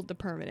they hold the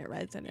permanent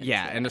residence.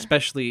 Yeah, there. and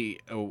especially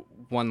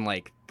one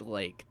like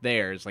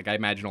theirs. Like, I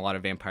imagine a lot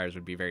of vampires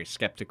would be very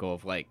skeptical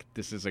of, like,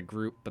 this is a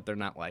group, but they're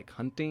not, like,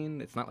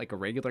 hunting. It's not like a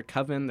regular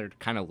coven. They're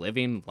kind of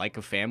living like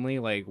a family.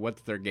 Like,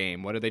 what's their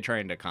game? What are they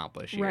trying to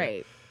accomplish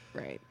here?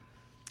 Right.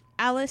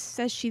 Alice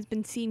says she's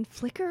been seeing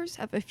flickers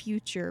of a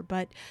future,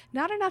 but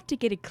not enough to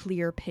get a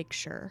clear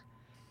picture.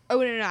 Oh,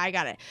 no, I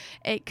got it.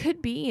 It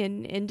could be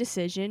an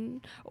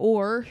indecision,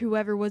 or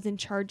whoever was in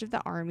charge of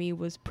the army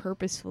was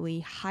purposefully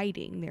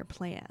hiding their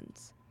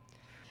plans.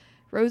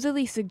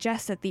 Rosalie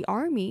suggests that the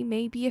army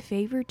may be a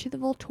favor to the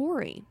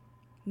Volturi.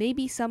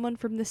 Maybe someone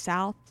from the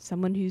south,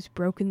 someone who's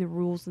broken the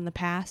rules in the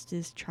past,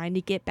 is trying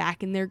to get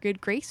back in their good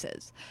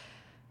graces.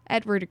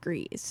 Edward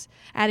agrees,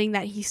 adding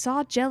that he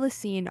saw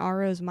jealousy in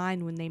Aro's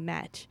mind when they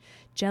met.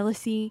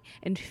 Jealousy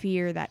and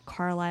fear that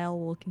Carlisle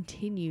will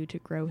continue to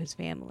grow his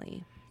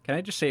family. Can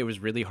I just say it was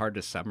really hard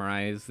to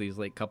summarize these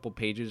like couple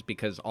pages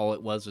because all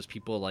it was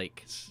people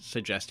like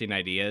suggesting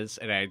ideas,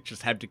 and I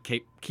just had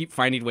to keep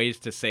finding ways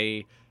to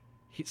say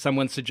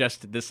someone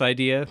suggested this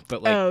idea,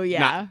 but like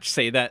not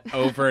say that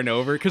over and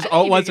over, because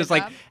all it was is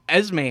like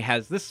Esme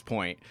has this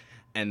point.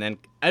 And then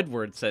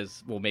Edward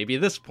says, well, maybe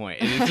this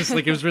point. And it's just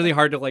like, it was really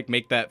hard to like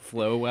make that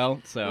flow well.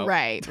 So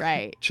Right.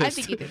 Just, I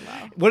think he did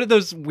well. One of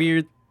those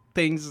weird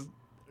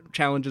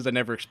challenges I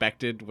never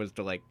expected was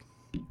to like,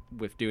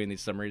 with doing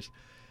these summaries,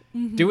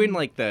 doing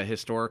like the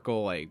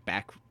historical, like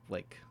back,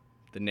 like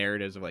the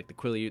narratives of like the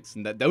Quileutes,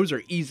 and those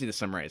are easy to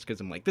summarize because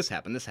I'm like, this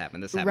happened.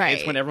 Right.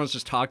 It's when everyone's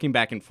just talking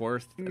back and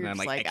forth. You're and I'm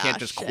just like, I can't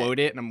just quote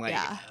it. And I'm like,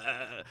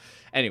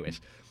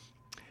 Anyways,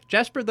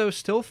 Jasper though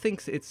still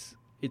thinks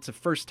it's a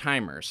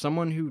first-timer,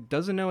 someone who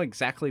doesn't know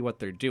exactly what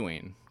they're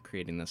doing,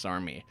 creating this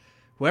army.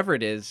 Whoever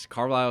it is,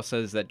 Carlisle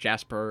says that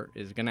Jasper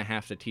is going to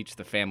have to teach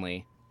the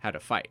family how to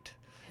fight.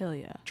 Hell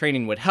yeah.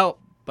 Training would help,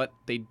 but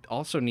they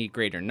also need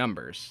greater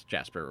numbers,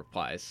 Jasper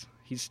replies.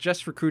 He's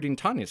just recruiting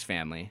Tanya's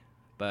family,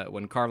 but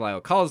when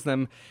Carlisle calls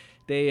them,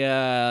 they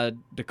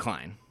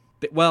decline.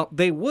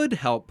 They would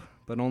help,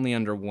 but only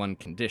under one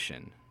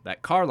condition,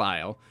 that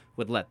Carlisle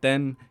would let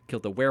them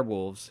kill the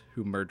werewolves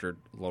who murdered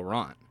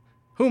Laurent,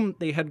 whom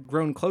they had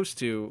grown close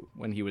to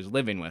when he was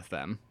living with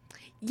them.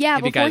 Yeah,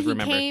 before he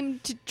came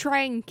to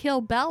try and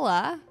kill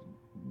Bella.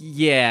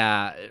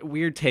 Yeah,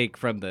 weird take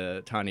from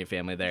the Tanya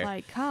family there.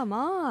 Like, come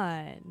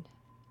on.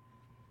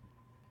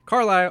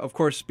 Carlisle, of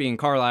course, being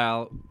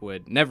Carlisle,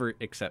 would never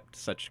accept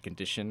such a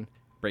condition,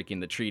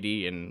 breaking the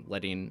treaty and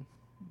letting,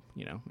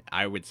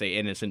 I would say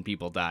innocent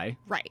people die.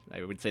 Right.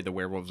 I would say the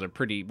werewolves were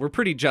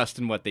pretty just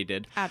in what they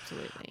did.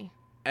 Absolutely.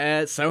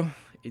 So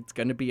it's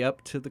going to be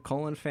up to the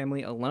Cullen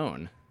family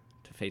alone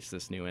to face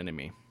this new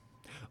enemy.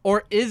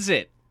 Or is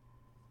it?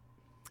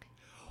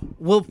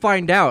 We'll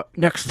find out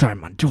next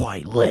time on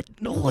Twilight,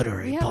 the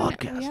literary We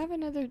podcast. have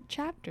another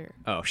chapter.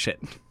 Oh shit!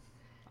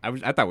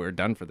 I thought we were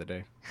done for the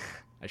day.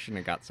 I shouldn't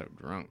have got so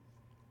drunk.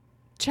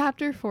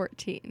 Chapter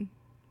 14.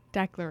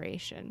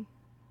 Declaration.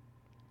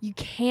 You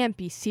can't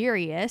be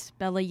serious,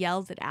 Bella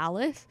yells at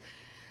Alice.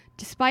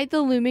 Despite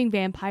the looming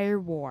vampire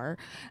war,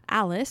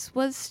 Alice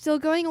was still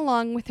going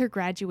along with her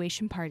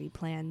graduation party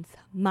plans,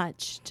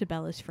 much to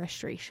Bella's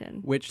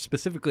frustration. Which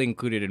specifically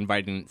included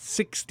inviting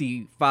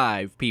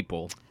 65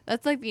 people.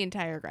 That's like the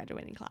entire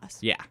graduating class.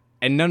 Yeah,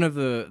 and none of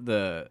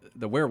the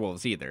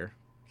werewolves either.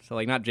 So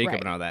like not Jacob Right.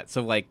 and all that.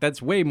 So like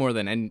that's way more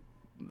than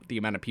the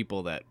amount of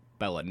people that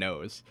Bella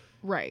knows.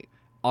 Right.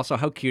 Also,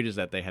 how cute is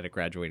that they had a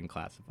graduating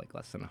class of like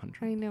less than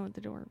 100? I know,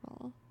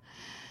 adorable.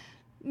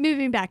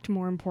 Moving back to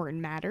more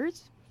important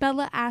matters,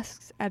 Bella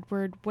asks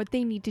Edward what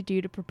they need to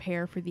do to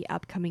prepare for the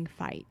upcoming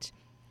fight.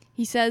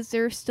 He says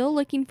they're still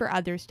looking for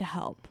others to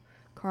help.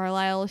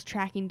 Carlisle is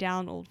tracking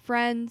down old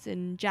friends,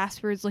 and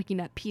Jasper is looking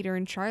at Peter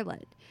and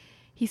Charlotte.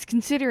 He's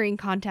considering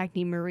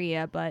contacting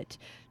Maria, but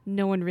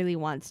no one really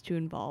wants to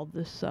involve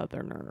the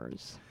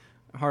Southerners.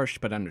 Harsh,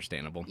 but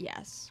understandable.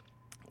 Yes.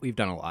 We've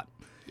done a lot.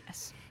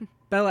 Yes.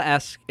 Bella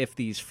asks if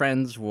these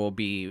friends will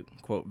be,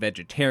 quote,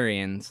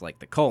 vegetarians like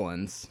the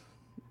Cullens,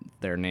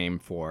 their name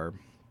for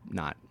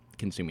not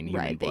consuming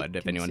human Right, they blood,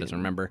 if anyone doesn't consume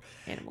remember.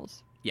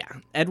 Animals. Yeah.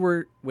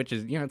 Edward, which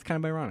is, it's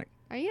kind of ironic.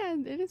 Yeah,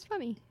 it is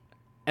funny.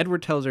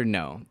 Edward tells her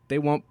no, they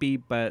won't be,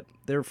 but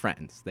they're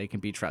friends. They can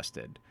be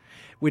trusted.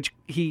 Which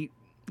he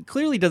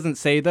clearly doesn't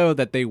say, though,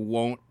 that they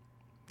won't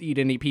eat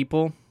any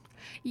people.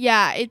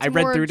 Yeah, it's I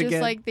read more through it just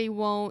again. like they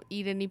won't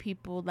eat any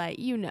people that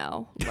you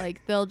know.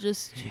 Like they'll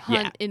just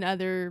hunt in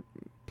other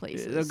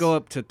places. They'll go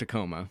up to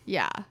Tacoma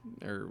Yeah.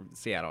 or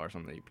Seattle or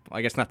something.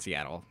 I guess not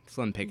Seattle.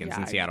 Slim Pickens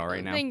in Seattle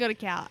right now. They can go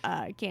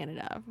to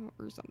Canada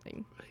or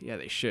something. Yeah,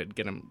 they should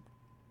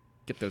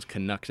get those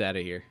Canucks out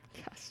of here.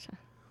 Gosh.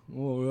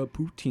 Oh,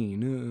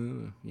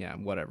 poutine. Yeah,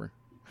 whatever.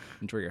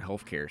 Enjoy your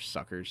healthcare,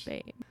 suckers.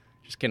 Babe.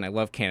 Just kidding. I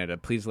love Canada.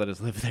 Please let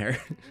us live there.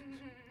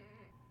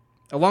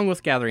 Along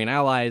with gathering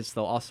allies,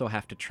 they'll also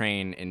have to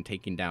train in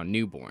taking down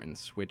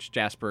newborns, which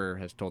Jasper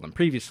has told them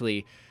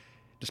previously.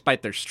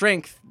 Despite their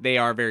strength, they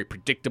are very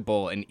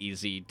predictable and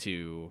easy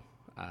to...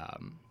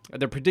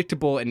 they're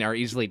predictable and are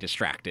easily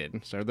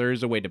distracted, so there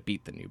is a way to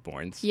beat the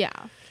newborns. Yeah.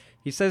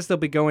 He says they'll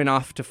be going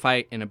off to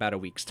fight in about a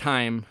week's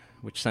time,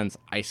 which sends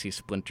icy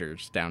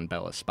splinters down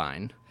Bella's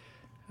spine.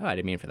 Oh, I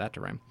didn't mean for that to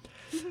rhyme.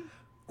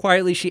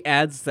 Quietly, she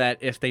adds that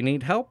if they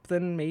need help,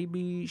 then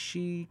maybe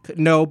she could...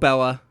 No,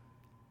 Bella.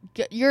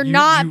 You're You-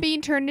 not you-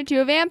 being turned into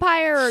a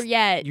vampire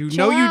yet. You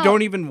Chill know you out.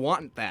 don't even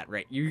want that,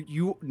 right?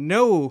 You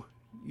know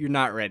you're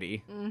not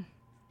ready.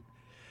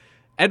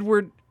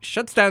 Edward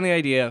shuts down the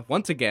idea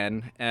once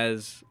again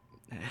as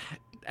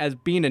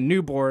being a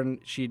newborn,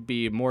 she'd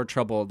be more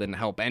trouble than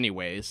help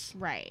anyways.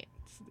 Right.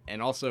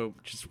 And also,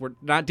 just we're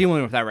not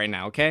dealing with that right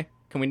now, okay?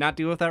 Can we not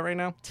deal with that right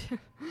now?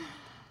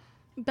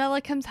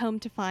 Bella comes home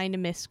to find a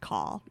missed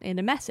call and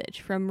a message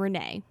from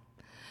Renee.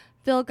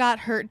 Phil got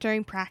hurt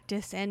during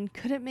practice and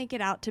couldn't make it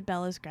out to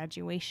Bella's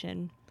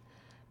graduation.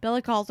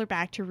 Bella calls her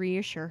back to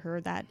reassure her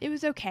that it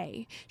was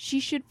okay. She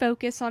should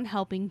focus on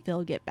helping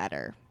Phil get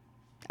better.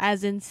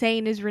 As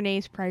insane as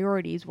Renee's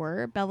priorities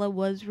were, Bella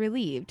was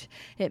relieved.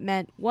 It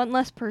meant one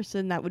less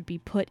person that would be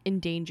put in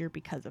danger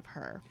because of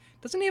her.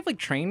 Doesn't he have, like,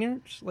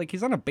 trainers? Like,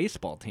 he's on a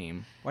baseball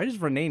team. Why does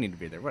Renee need to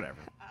be there? Whatever.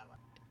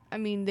 I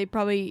mean,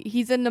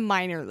 he's in the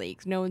minor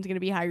leagues. No one's going to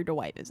be hired to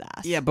wipe his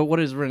ass. Yeah, but what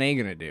is Renee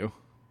going to do?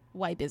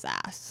 Wipe his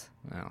ass.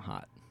 Oh,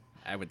 hot.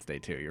 I would stay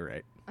too, you're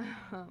right.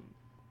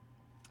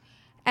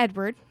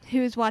 Edward,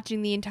 who is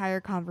watching the entire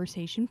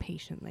conversation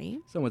patiently,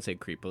 Some would say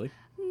creepily.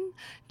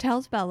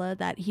 tells Bella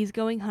that he's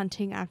going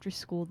hunting after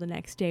school the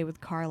next day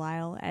with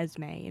Carlisle,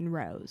 Esme, and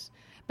Rose.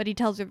 But he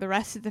tells her the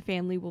rest of the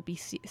family will be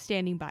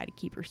standing by to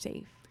keep her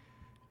safe.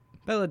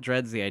 Bella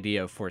dreads the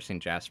idea of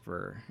forcing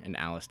Jasper and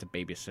Alice to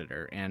babysit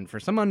her, and for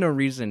some unknown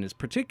reason is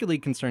particularly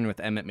concerned with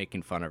Emmett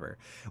making fun of her.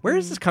 Where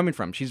is this coming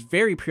from? She's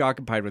very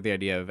preoccupied with the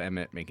idea of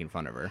Emmett making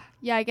fun of her.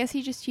 Yeah, I guess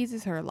he just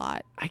teases her a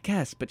lot. I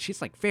guess, but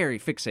she's like very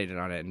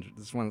fixated on it, and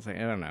this one thing,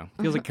 I don't know.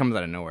 Feels like it comes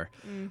out of nowhere.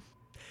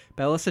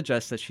 Bella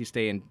suggests that she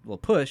stay and will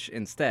push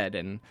instead,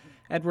 and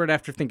Edward,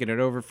 after thinking it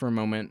over for a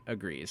moment,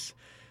 agrees.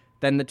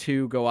 Then the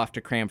two go off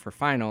to cram for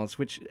finals,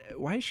 which,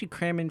 why is she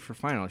cramming for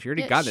finals? She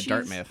already got the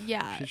Dartmouth.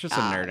 Yeah. She's just a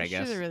nerd, I guess. She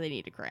doesn't really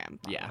need to cram.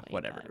 Yeah, probably,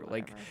 whatever. but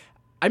Like,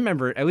 I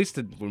remember, at least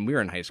when we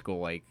were in high school,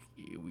 like,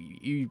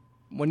 you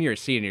when you were a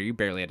senior, you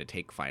barely had to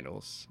take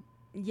finals.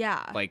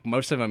 yeah. Like,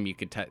 most of them you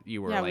could,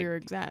 you were yeah, like, we were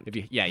exempt.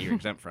 you're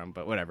exempt from,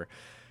 but whatever.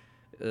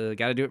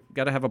 Gotta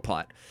have a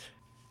plot.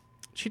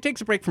 She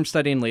takes a break from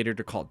studying later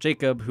to call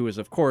Jacob, who is,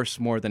 of course,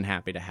 more than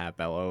happy to have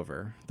Bella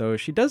over, though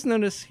she does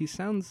notice he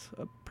sounds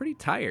pretty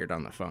tired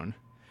on the phone.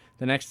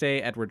 The next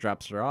day, Edward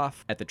drops her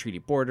off at the treaty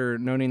border,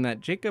 noting that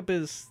Jacob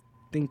is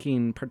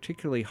thinking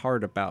particularly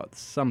hard about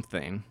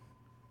something.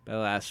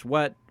 Bella asks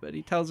what, but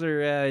he tells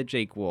her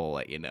Jake will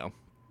let you know.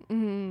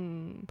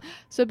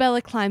 So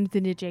Bella climbs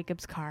into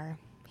Jacob's car.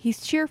 He's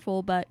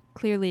cheerful, but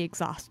clearly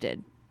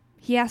exhausted.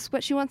 He asks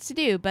what she wants to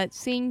do, but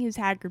seeing his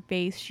haggard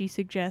face, she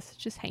suggests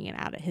just hanging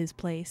out at his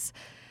place.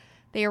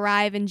 They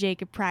arrive and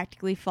Jacob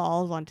practically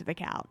falls onto the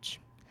couch.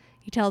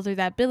 He tells her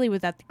that Billy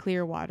was at the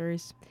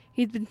Clearwaters.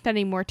 He's been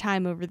spending more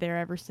time over there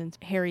ever since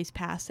Harry's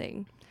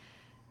passing.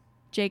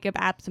 Jacob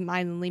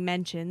absentmindedly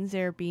mentions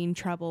there being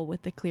trouble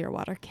with the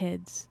Clearwater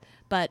kids,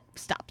 but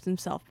stops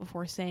himself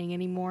before saying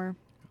any more.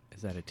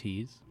 Is that a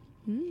tease?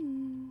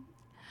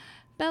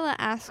 Bella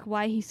asks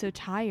why he's so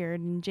tired,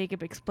 and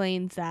Jacob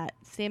explains that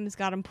Sam has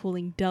got him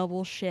pulling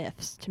double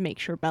shifts to make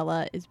sure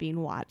Bella is being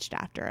watched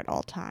after at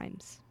all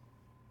times.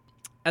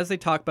 As they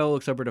talk, Bella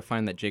looks over to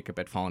find that Jacob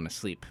had fallen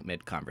asleep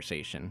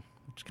mid-conversation,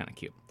 which is kind of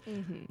cute.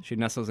 She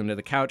nestles into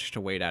the couch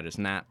to wait out his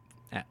nap,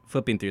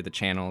 flipping through the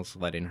channels,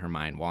 letting her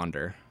mind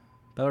wander.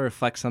 Bella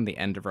reflects on the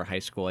end of her high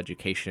school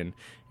education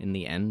and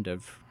the end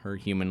of her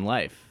human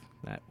life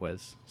that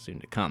was soon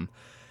to come.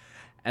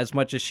 As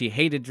much as she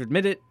hated to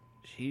admit it,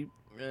 she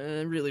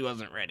really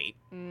wasn't ready.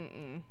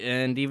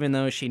 And even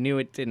though she knew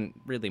it didn't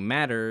really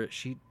matter,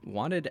 she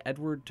wanted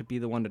Edward to be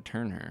the one to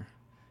turn her.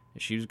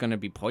 If she was going to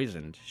be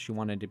poisoned, she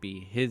wanted to be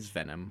his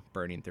venom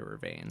burning through her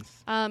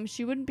veins.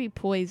 She wouldn't be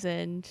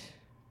poisoned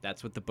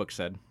That's what the book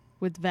said.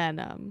 with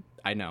venom.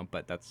 I know,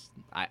 but that's...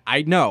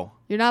 I know.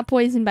 You're not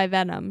poisoned by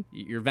venom.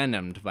 You're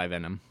venomed by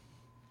venom.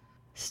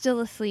 Still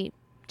asleep,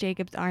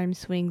 Jacob's arm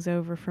swings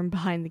over from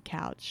behind the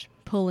couch,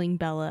 pulling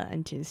Bella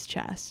into his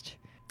chest.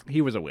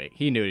 He was awake.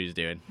 He knew what he was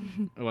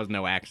doing. It was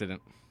no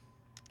accident.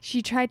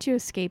 She tried to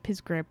escape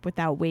his grip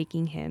without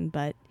waking him,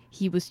 but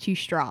he was too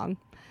strong.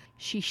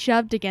 She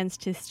shoved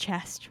against his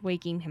chest,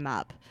 waking him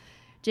up.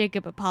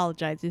 Jacob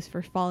apologizes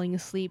for falling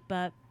asleep,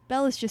 but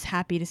Bella's just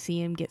happy to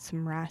see him get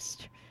some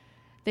rest.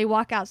 They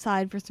walk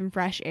outside for some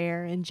fresh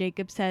air, and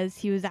Jacob says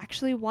he was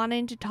actually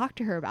wanting to talk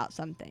to her about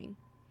something.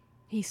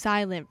 He's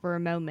silent for a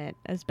moment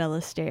as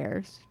Bella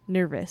stares,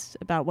 nervous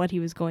about what he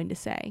was going to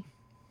say.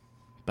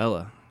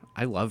 Bella,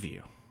 I love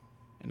you,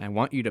 and I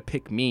want you to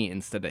pick me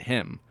instead of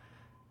him.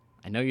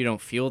 I know you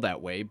don't feel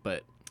that way,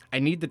 but I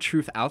need the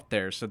truth out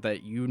there so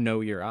that you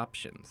know your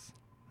options.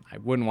 I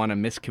wouldn't want a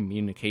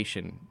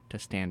miscommunication to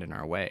stand in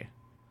our way,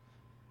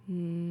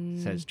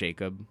 says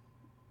Jacob,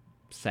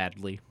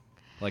 sadly,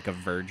 like a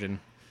virgin.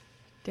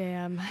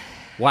 Damn.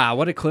 Wow,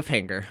 what a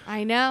cliffhanger.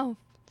 I know.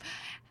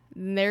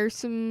 There's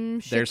some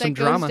shit There's some that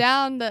goes drama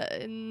down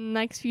the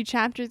next few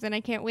chapters, and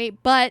I can't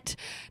wait. But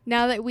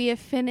now that we have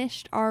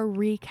finished our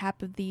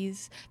recap of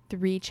these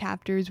 3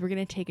 chapters, we're going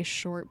to take a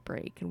short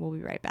break, and we'll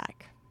be right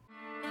back.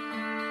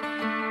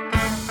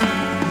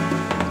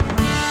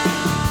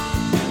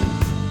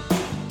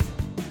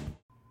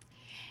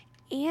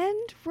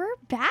 And we're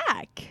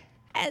back.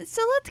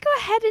 So let's go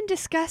ahead and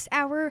discuss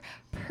our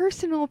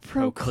personal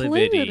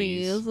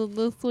proclivities of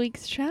this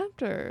week's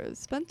chapters.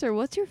 Spencer,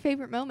 what's your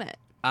favorite moment?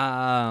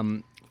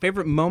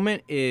 Favorite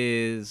moment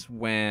is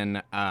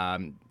when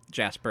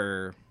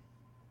Jasper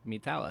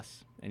meets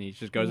Alice, and he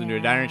just goes into a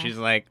diner, and she's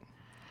like,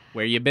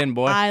 "Where you been,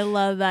 boy?" I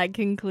love that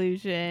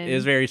conclusion. It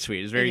is very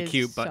sweet. It's very It is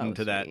cute so button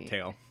to that sweet.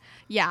 tale.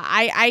 Yeah,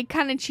 I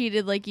kind of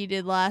cheated like you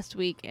did last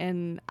week,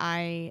 and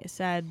I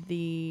said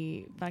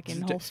the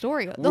fucking whole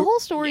story. The whole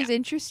story is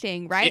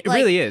interesting, right? It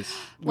really is.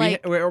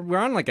 like- We're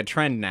on like a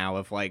trend now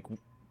of like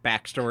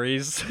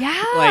backstories.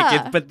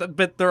 Yeah.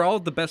 But they're all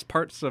the best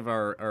parts of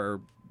our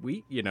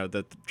week. You know,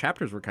 the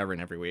chapters we're covering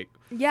every week.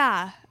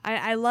 Yeah,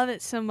 I love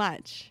it so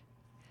much.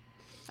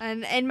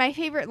 And my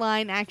favorite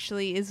line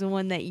actually is the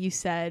one that you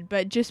said,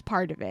 but just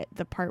part of it.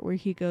 The part where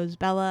he goes,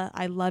 "Bella,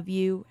 I love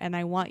you, and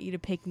I want you to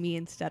pick me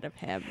instead of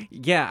him."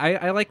 Yeah,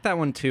 I like that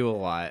one too a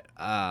lot.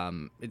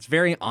 It's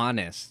very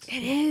honest.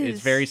 It is.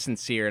 It's very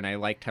sincere, and I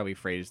liked how he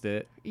phrased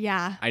it.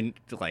 Yeah. I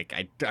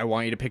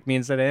want you to pick me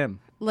instead of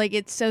him. Like,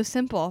 it's so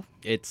simple.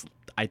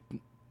 I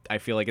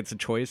feel like it's a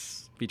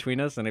choice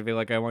between us, and I feel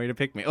like I want you to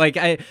pick me. Like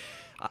I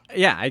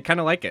kind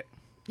of like it.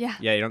 Yeah.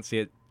 Yeah, you don't see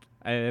it.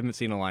 I haven't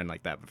seen a line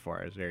like that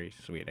before. It was very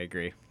sweet. I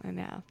agree. I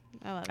know.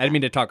 I love I didn't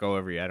mean to talk all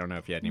over you. I don't know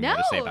if you had any more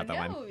to say about that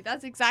line. No,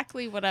 that's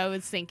exactly what I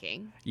was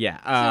thinking. Yeah.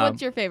 So what's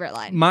your favorite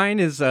line? Mine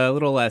is a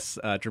little less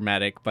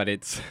dramatic, but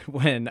it's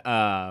when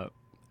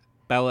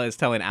Bella is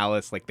telling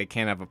Alice, like, they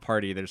can't have a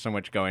party. There's so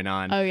much going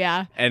on. Oh,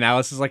 yeah. And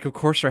Alice is like, of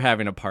course we're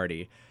having a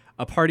party.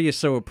 A party is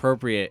so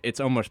appropriate.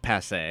 It's almost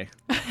passé.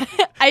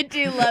 I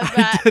do love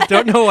that. I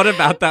don't know what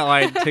about that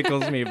line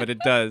tickles me, but it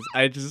does.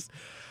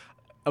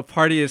 A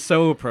party is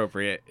so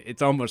appropriate. It's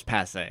almost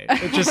passé.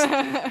 It just...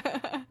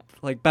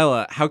 Like,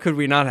 Bella, how could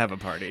we not have a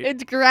party?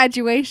 It's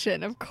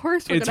graduation. Of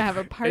course we're going to have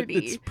a party.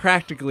 It's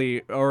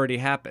practically already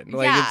happened.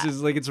 Like, Yeah. it's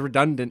just like, it's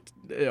redundant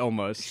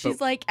almost. She's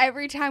like,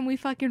 every time we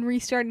fucking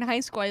restart in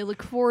high school, I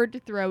look forward to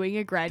throwing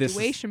a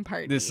graduation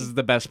party. This is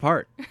the best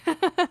part.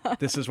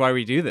 This is why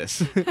we do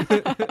this.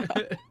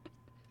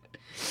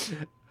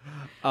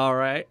 All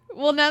right.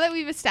 Well, now that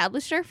we've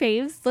established our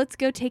faves, let's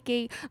go take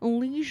a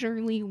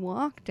leisurely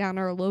walk down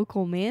our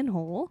local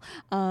manhole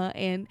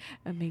and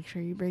make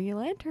sure you bring your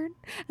lantern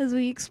as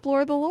we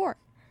explore the lore.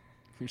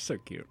 You're so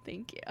cute.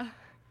 Thank you.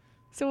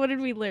 So what did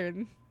we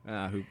learn?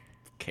 Who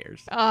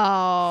cares?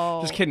 Oh.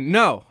 Just kidding.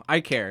 No, I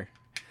care.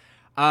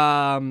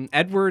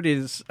 Edward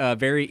is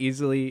very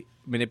easily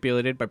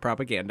manipulated by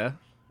propaganda.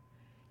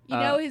 You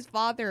know, his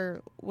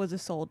father was a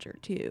soldier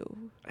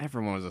too.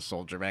 Everyone was a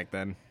soldier back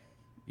then.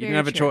 You Very didn't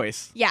have a true.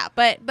 choice. Yeah,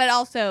 but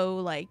also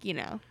like, you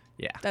know,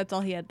 Yeah. that's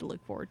all he had to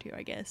look forward to,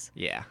 I guess.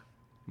 Yeah.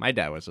 My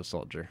dad was a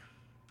soldier.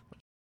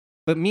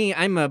 But me,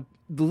 I'm a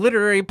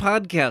literary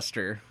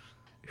podcaster.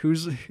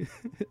 Who's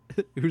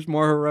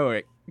more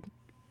heroic?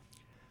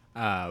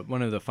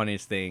 One of the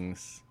funniest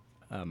things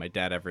my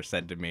dad ever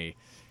said to me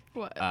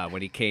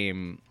when he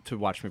came to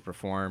watch me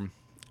perform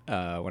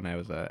when I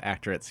was an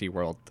actor at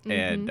SeaWorld,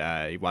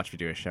 and he watched me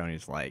do a show, and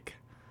he's like,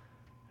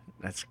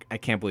 I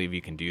can't believe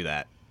you can do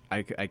that.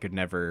 I could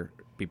never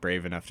be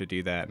brave enough to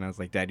do that. And I was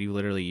like, Dad, you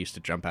literally used to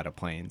jump out of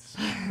planes.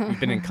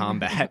 You've been in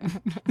combat.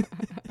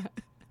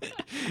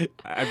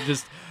 I'm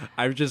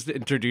just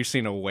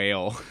introducing a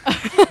whale.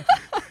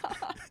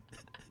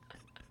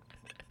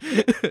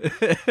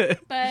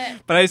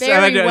 But I see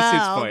very his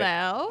well, point.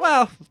 though.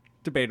 Well,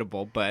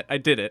 debatable, but I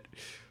did it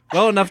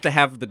well enough to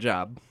have the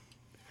job.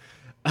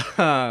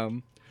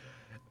 So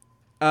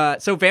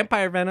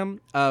vampire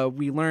venom,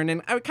 we learn,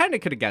 and I kind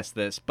of could have guessed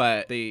this,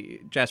 but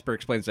Jasper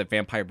explains that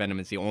vampire venom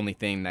is the only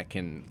thing that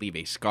can leave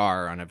a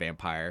scar on a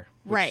vampire.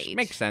 Which Right.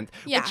 makes sense.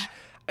 Yeah.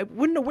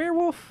 Wouldn't a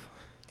werewolf?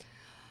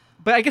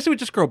 But I guess it would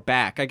just grow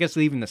back. I guess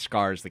leaving the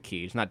scar is the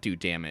key. It's not do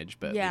damage,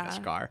 but leave a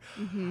scar.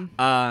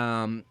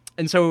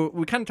 And so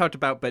we kind of talked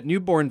about, but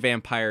newborn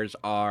vampires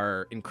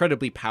are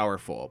incredibly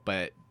powerful,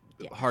 but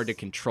hard to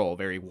control,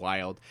 very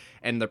wild.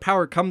 And their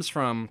power comes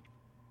from,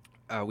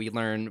 we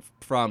learn,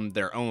 from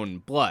their own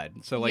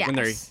blood. So like when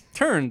they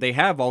turn, they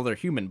have all their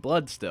human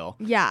blood still.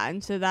 Yeah,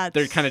 and so that's...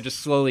 They're kind of just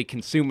slowly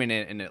consuming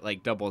it, and it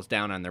like doubles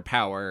down on their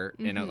power,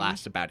 and it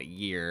lasts about a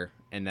year.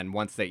 And then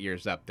once that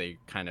year's up, they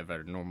kind of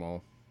are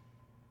normal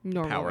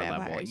power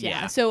vampires, level.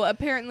 yeah. So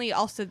apparently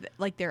also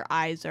like their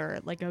eyes are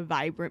like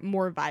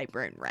more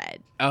vibrant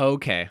red Oh,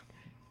 okay.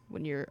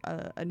 when you're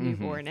a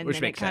newborn, and Which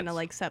then it makes kind of sense.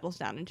 like settles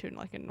down into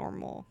like a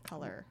normal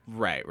color.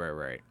 Right.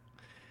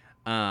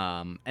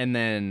 And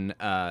then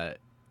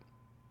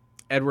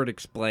Edward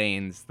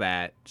explains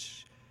that,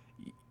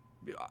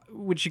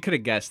 which you could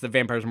have guessed, the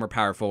vampires are more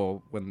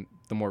powerful when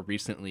the more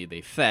recently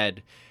they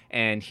fed,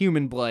 and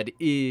human blood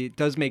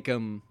does make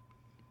them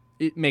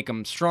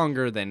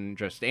stronger than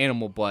just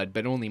animal blood,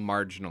 but only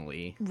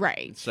marginally.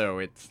 Right. So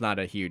it's not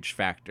a huge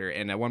factor.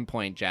 And at one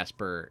point,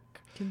 Jasper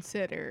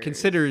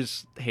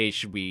Considers, hey,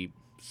 should we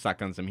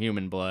suck on some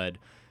human blood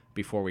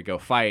before we go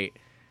fight?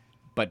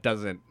 But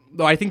doesn't.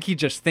 Though I think he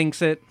just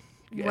thinks it.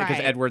 Because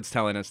Right. Edward's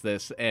telling us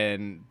this,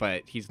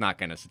 but he's not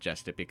going to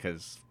suggest it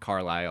because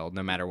Carlisle,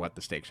 no matter what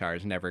the stakes are,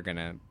 is never going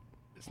to,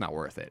 it's not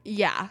worth it.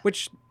 Yeah.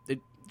 Which it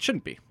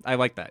shouldn't be. I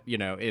like that,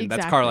 and that's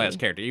Exactly. Carlisle's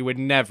character. He would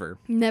never.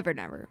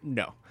 Never.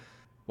 No.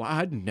 Well,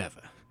 I'd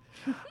never.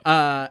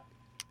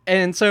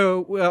 And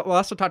so we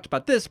also talked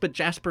about this, but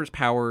Jasper's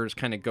powers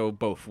kind of go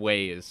both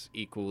ways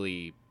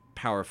equally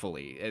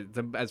powerfully.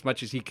 As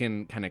much as he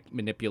can kind of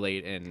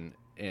manipulate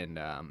and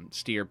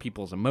steer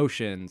people's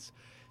emotions,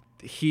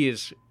 he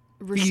is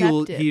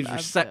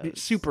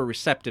super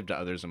receptive to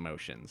others'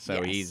 emotions.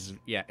 So he's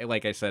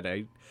like I said,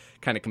 I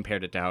kind of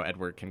compared it to how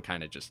Edward can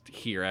kind of just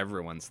hear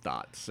everyone's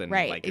thoughts, and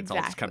like it's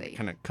all just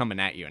kind of coming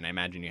at you, and I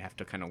imagine you have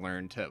to kind of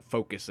learn to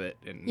focus it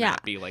and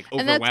not be like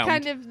overwhelmed. And that's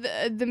kind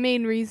of the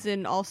main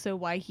reason also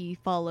why he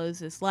follows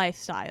this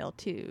lifestyle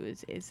too,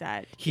 is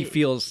that he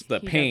feels the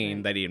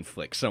pain that he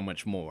inflicts so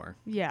much more.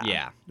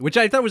 Yeah, which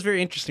I thought was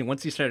very interesting.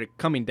 Once he started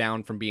coming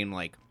down from being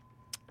like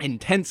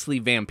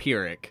intensely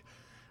vampiric,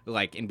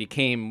 like, and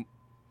became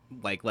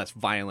like less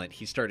violent,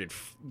 he started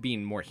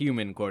being more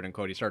human, quote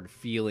unquote. He started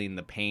feeling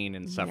the pain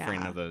and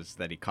suffering of those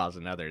that he caused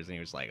in others, and he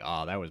was like,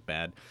 "Oh, that was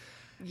bad."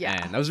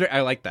 Yeah, and that was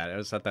I like that.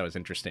 I thought that was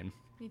interesting.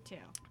 Me too.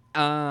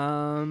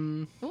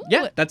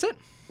 Yeah, that's it.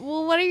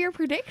 Well, what are your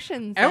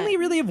predictions? I only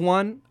really have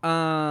one.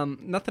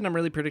 Nothing I'm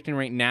really predicting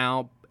right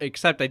now,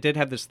 except I did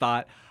have this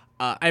thought.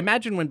 I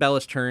imagine when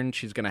Bella's turn,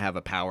 she's gonna have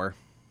a power.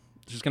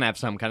 She's gonna have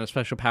some kind of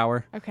special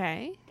power.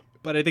 Okay.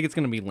 But I think it's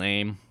gonna be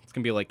lame. It's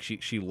gonna be like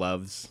she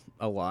loves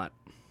a lot.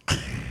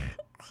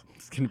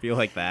 It's gonna be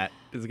like that.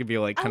 It's gonna be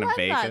like kind of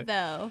vague. I love that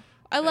though.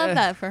 I love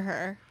that for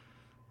her.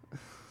 It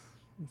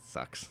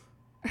sucks.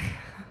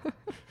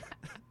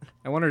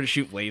 I want her to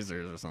shoot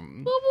lasers or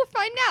something. Well, we'll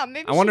find out.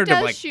 Maybe I want her she does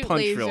to like shoot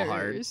punch lasers. real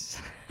hard.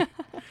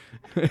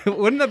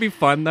 Wouldn't that be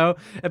fun though?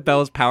 At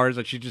Bella's powers,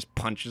 that she just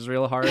punches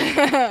real hard.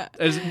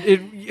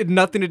 It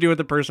nothing to do with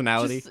the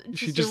personality.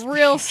 She's just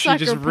real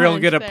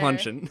good at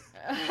punching.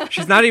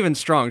 She's not even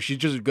strong. She's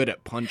just good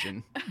at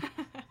punching.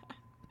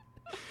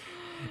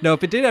 No,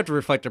 if it did have to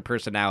reflect her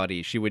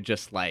personality, she would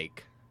just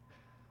like,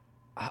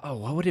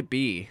 what would it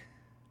be?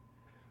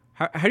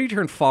 How do you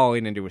turn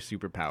falling into a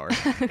superpower?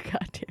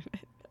 God damn it.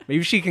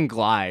 Maybe she can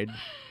glide.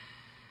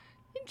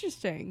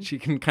 Interesting. She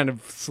can kind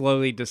of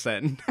slowly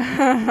descend.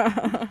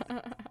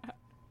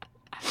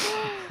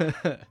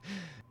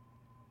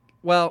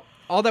 Well,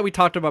 all that we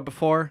talked about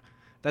before,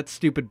 that's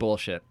stupid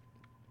bullshit.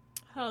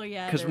 Oh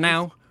yeah. Because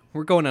now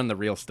we're going on the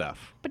real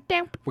stuff.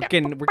 We're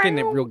getting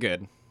it real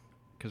good.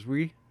 Because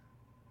we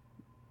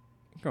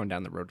going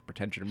down the road to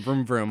pretension.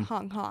 Vroom, vroom.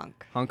 Honk,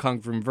 honk. Honk,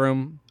 honk, vroom,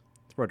 vroom.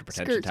 It's road to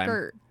pretension Skirt, time.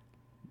 skirt.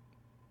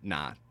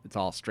 Nah, it's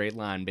all straight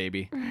line,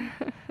 baby.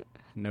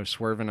 No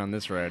swerving on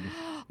this road.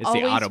 It's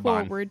Always the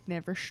Autobahn. forward,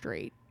 never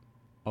straight.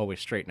 Always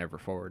straight, never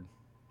forward.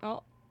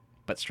 Oh.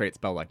 But straight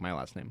spelled like my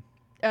last name.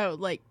 Oh,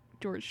 like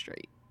George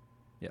Strait.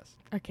 Yes.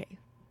 Okay.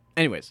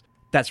 Anyways,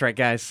 that's right,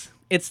 guys.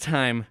 It's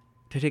time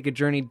to take a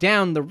journey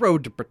down the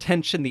road to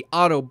pretension, the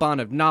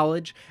Autobahn of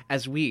knowledge,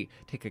 as we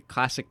take a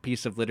classic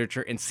piece of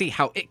literature and see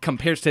how it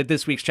compares to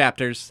this week's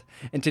chapters.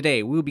 And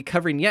today, we will be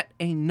covering yet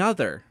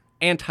another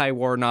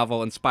anti-war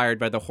novel inspired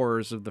by the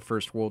horrors of the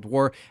First World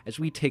War as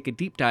we take a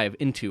deep dive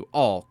into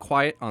All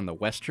Quiet on the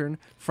Western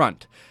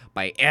Front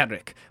by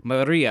Erich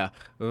Maria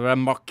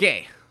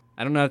Remarque.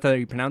 I don't know how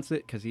you pronounce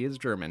it because he is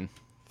German.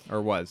 Or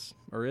was.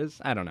 Or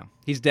is. I don't know.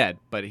 He's dead,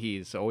 but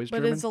he's always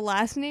German. But is the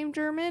last name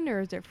German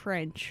or is it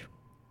French?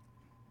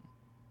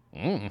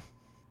 I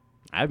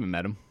haven't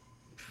met him.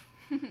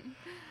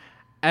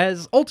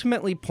 As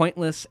ultimately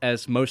pointless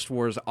as most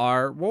wars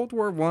are, World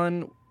War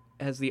I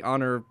has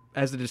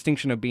the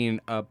distinction of being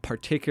a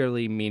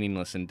particularly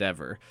meaningless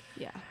endeavor.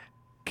 Yeah.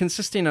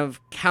 Consisting of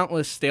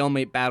countless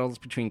stalemate battles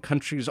between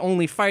countries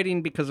only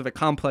fighting because of a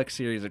complex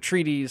series of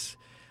treaties.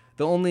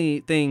 The only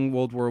thing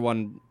World War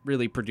I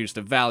really produced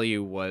of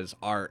value was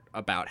art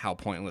about how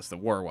pointless the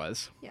war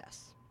was.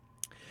 Yes.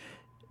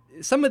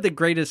 Some of the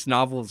greatest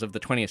novels of the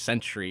 20th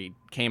century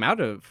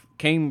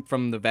came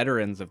from the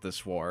veterans of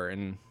this war,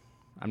 and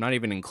I'm not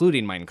even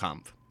including Mein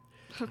Kampf.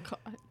 Oh,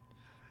 God.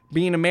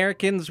 Being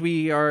Americans,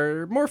 we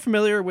are more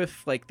familiar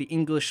with like the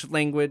English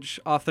language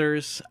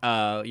authors,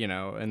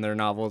 and their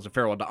novels, A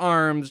Farewell to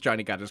Arms,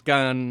 Johnny Got His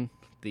Gun,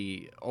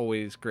 the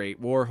always great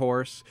War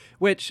Horse,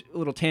 which, a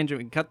little tangent,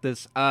 we can cut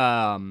this.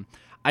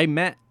 I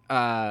met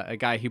a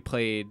guy who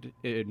played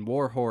in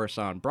War Horse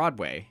on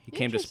Broadway. He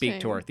came to speak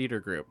to our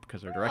theater group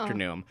because our director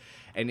knew him.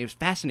 And it was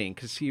fascinating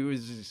because he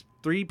was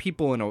 3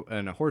 people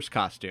in a horse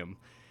costume.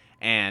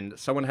 And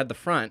someone had the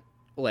front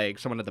leg,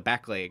 someone had the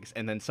back legs,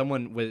 and then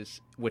someone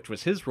which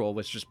was his role,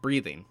 was just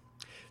breathing.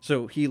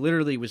 So he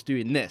literally was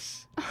doing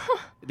this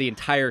the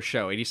entire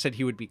show. And he said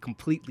he would be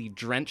completely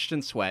drenched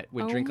in sweat,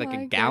 would drink like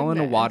a gallon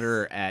of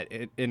water at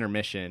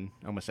intermission,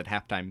 almost at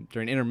halftime,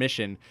 during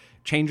intermission,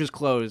 change his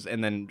clothes,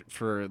 and then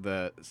for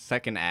the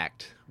second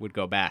act would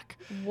go back.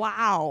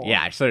 Wow.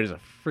 Yeah, so it was a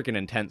freaking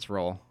intense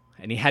role.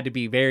 And he had to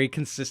be very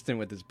consistent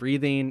with his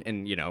breathing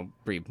and,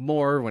 breathe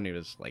more when he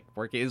was like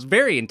working. It was a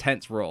very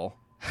intense role.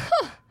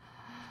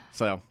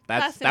 So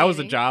that was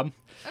a job.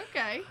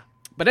 Okay.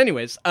 But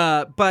anyways,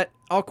 but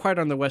All Quiet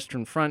on the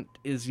Western Front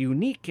is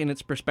unique in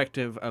its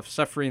perspective of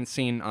suffering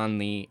seen on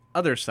the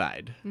other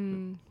side,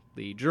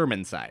 the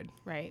German side.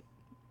 Right.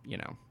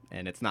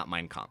 And it's not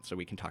Mein Kampf, so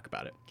we can talk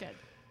about it. Good.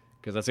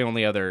 Because that's the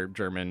only other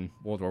German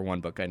World War I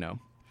book I know.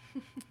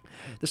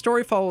 The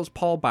story follows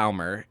Paul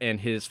Baumer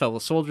and his fellow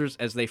soldiers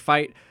as they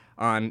fight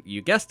on,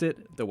 you guessed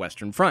it, the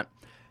Western Front.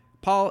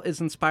 Paul is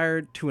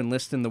inspired to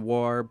enlist in the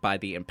war by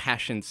the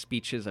impassioned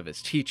speeches of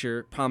his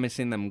teacher,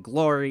 promising them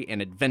glory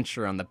and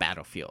adventure on the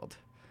battlefield.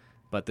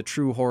 But the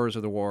true horrors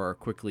of the war are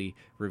quickly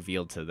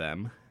revealed to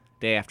them.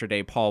 Day after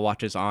day, Paul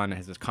watches on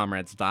as his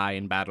comrades die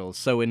in battles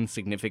so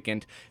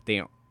insignificant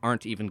they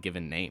aren't even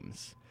given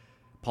names.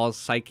 Paul's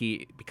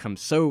psyche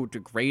becomes so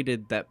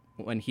degraded that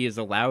when he is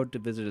allowed to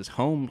visit his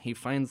home, he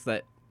finds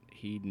that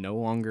he no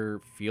longer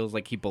feels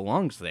like he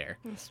belongs there.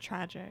 It's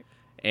tragic.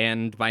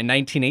 And by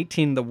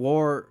 1918, the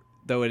war,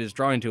 though it is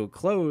drawing to a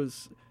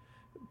close,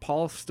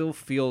 Paul still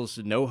feels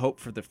no hope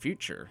for the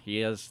future. He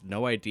has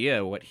no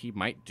idea what he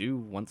might do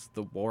once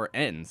the war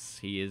ends.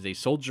 He is a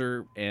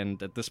soldier,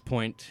 and at this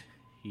point,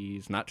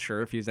 he's not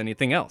sure if he's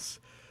anything else.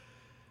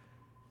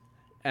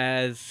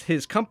 As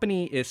his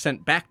company is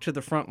sent back to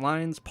the front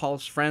lines,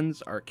 Paul's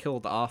friends are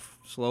killed off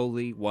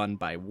slowly, one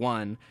by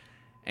one,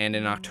 and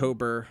in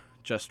October,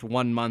 just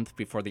 1 month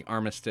before the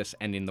armistice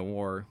ending the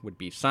war would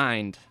be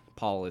signed,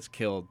 Paul is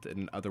killed in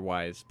an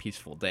otherwise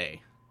peaceful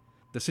day.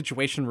 The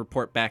situation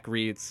report back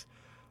reads,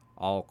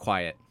 All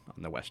Quiet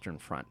on the Western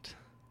Front.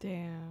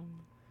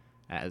 Damn.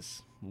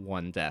 As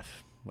one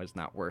death was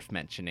not worth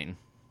mentioning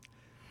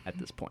at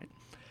this point.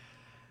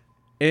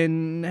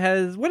 And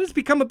what has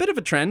become a bit of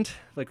a trend,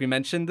 like we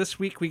mentioned, this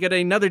week we get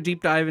another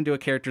deep dive into a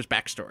character's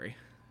backstory,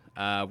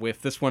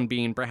 with this one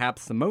being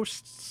perhaps the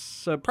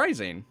most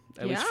surprising,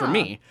 at least for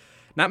me.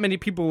 Not many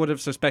people would have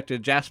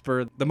suspected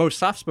Jasper, the most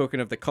soft-spoken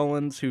of the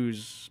Cullens,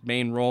 whose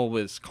main role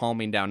was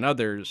calming down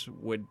others,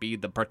 would be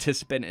the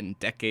participant in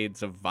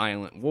decades of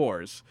violent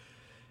wars.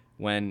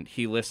 When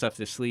he lifts up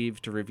his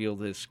sleeve to reveal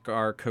his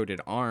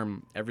scar-coated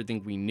arm,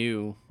 everything we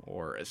knew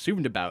or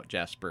assumed about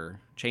Jasper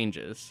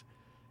changes.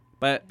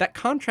 But that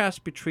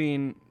contrast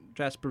between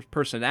Jasper's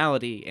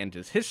personality and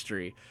his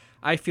history,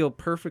 I feel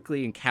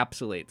perfectly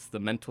encapsulates the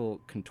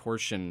mental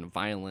contortion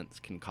violence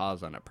can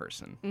cause on a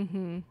person.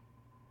 Mm-hmm.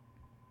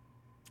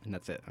 And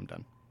that's it. I'm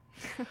done.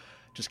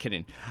 Just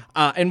kidding.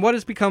 And what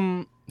has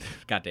become...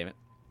 God damn it.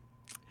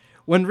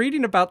 When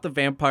reading about the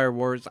Vampire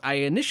Wars, I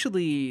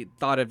initially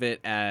thought of it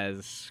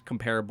as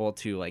comparable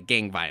to like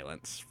gang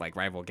violence, like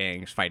rival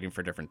gangs fighting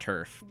for different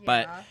turf. Yeah.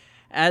 But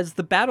As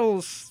the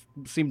battles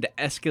seem to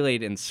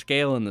escalate in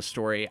scale in the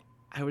story,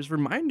 I was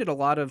reminded a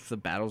lot of the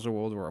battles of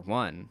World War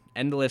I.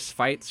 Endless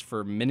fights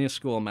for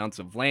minuscule amounts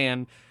of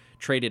land,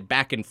 traded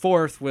back and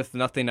forth with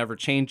nothing ever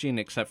changing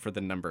except for the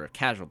number of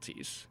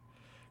casualties.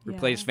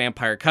 Replace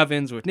vampire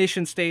covens with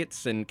nation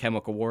states and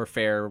chemical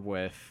warfare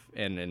with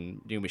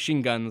and new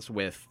machine guns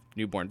with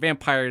newborn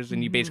vampires,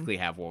 and you basically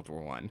have World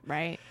War I.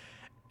 Right.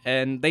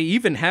 And they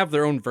even have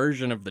their own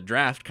version of the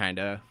draft, kind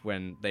of,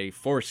 when they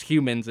force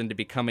humans into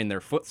becoming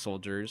their foot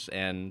soldiers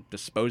and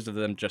dispose of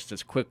them just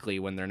as quickly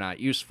when they're not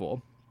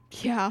useful.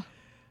 Yeah.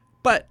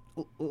 But,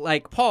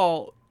 like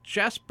Paul,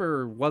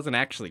 Jasper wasn't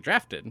actually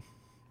drafted.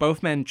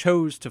 Both men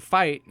chose to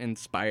fight,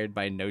 inspired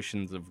by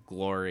notions of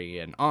glory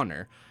and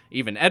honor.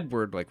 Even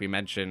Edward, like we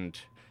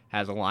mentioned,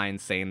 has a line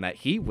saying that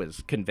he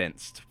was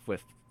convinced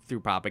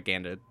through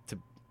propaganda to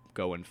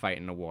go and fight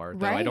in a war,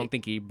 though I don't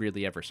think he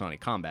really ever saw any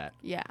combat.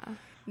 Yeah.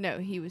 No,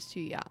 he was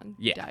too young.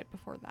 Yeah. He died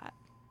before that.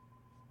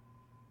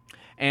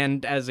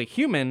 And as a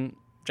human,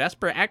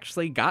 Jasper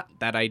actually got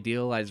that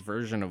idealized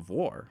version of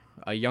war.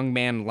 A young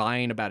man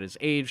lying about his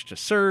age to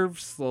serve,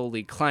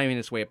 slowly climbing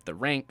his way up the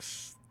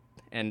ranks.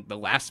 And the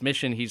last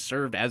mission he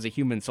served as a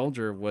human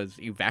soldier was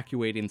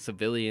evacuating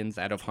civilians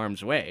out of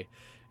harm's way.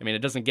 I mean,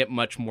 it doesn't get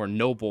much more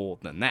noble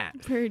than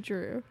that. Very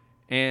true.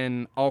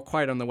 And All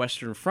Quiet on the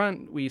Western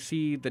Front, we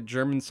see the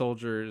German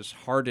soldiers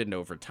hardened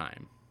over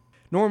time.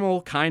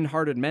 Normal,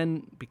 kind-hearted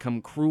men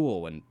become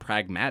cruel and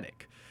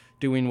pragmatic,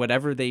 doing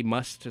whatever they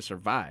must to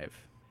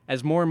survive.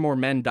 As more and more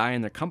men die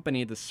in their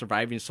company, the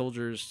surviving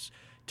soldiers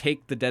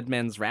take the dead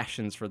man's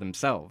rations for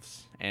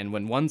themselves. And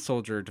when one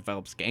soldier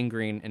develops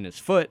gangrene in his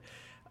foot,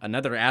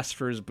 another asks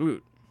for his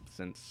boot,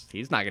 since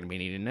he's not going to be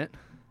needing it.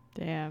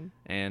 Damn.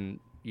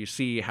 And you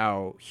see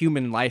how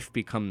human life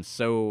becomes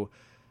so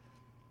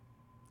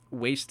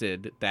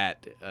wasted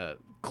that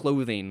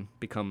clothing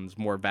becomes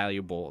more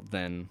valuable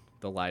than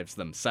the lives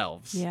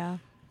themselves. Yeah.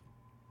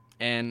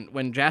 And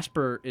when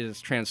Jasper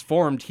is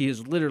transformed, he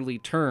is literally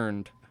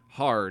turned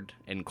hard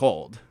and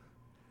cold.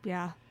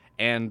 Yeah.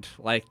 And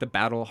like the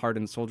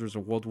battle-hardened soldiers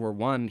of World War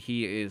I,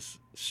 he is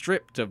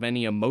stripped of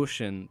any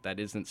emotion that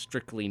isn't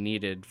strictly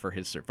needed for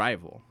his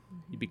survival.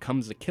 He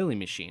becomes a killing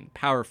machine,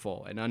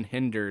 powerful and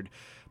unhindered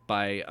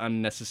by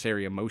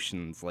unnecessary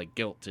emotions like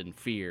guilt and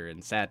fear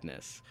and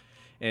sadness.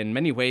 In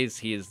many ways,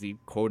 he is the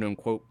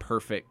quote-unquote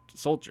perfect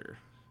soldier.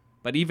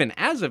 But even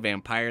as a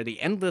vampire,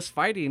 the endless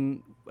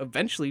fighting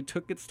eventually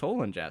took its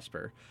toll on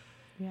Jasper.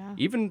 Yeah.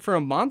 Even for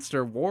a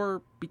monster,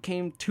 war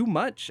became too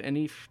much,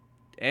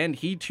 and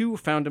he too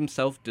found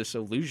himself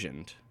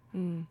disillusioned.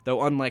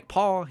 Though unlike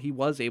Paul, he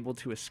was able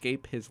to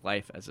escape his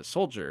life as a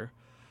soldier.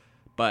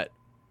 But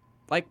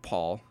like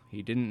Paul,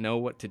 he didn't know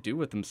what to do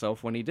with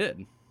himself when he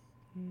did.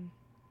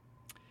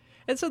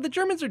 And so the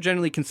Germans are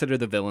generally considered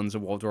the villains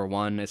of World War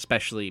I,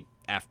 especially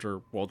after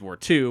World War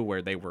II,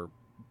 where they were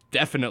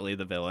definitely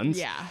the villains.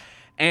 Yeah.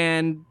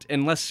 And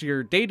unless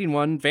you're dating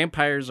one,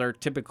 vampires are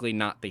typically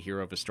not the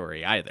hero of a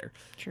story either.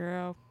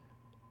 True.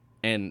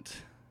 And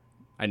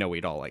I know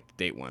we'd all like to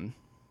date one.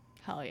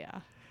 Hell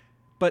yeah.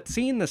 But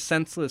seeing the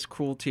senseless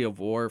cruelty of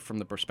war from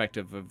the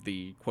perspective of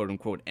the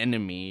quote-unquote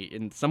enemy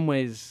in some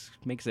ways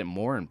makes it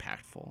more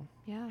impactful.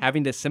 Yeah.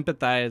 Having to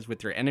sympathize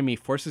with your enemy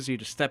forces you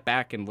to step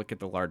back and look at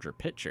the larger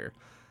picture.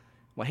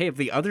 Well, hey, if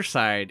the other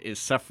side is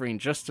suffering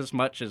just as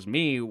much as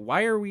me,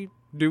 why are we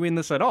doing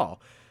this at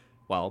all?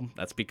 Well,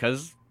 that's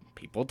because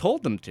people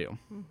told them to.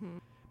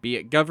 Be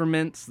it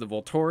governments, the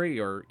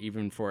Volturi, or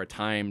even for a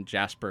time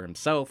Jasper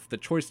himself, the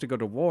choice to go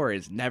to war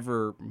is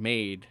never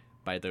made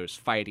by those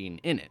fighting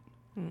in it.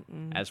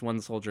 As one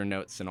soldier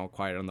notes in All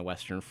Quiet on the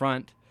Western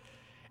Front,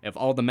 if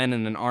all the men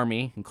in an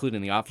army,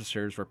 including the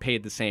officers, were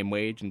paid the same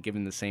wage and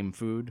given the same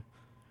food,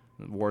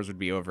 the wars would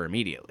be over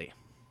immediately.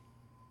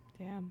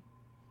 Damn.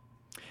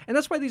 And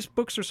that's why these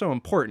books are so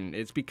important.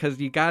 It's because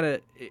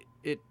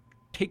it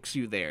takes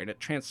you there, and it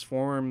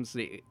transforms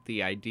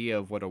the idea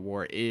of what a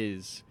war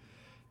is,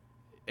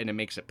 and it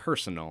makes it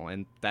personal,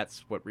 and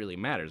that's what really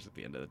matters at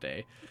the end of the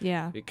day.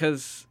 Yeah.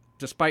 Because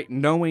despite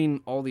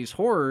knowing all these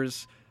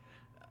horrors,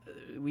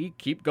 we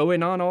keep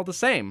going on all the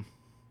same.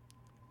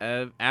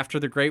 After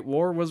the Great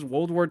War was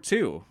World War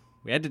II.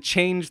 We had to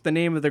change the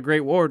name of the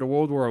Great War to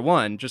World War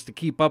I just to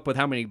keep up with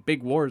how many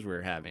big wars we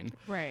were having.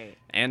 Right.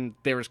 And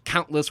there was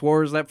countless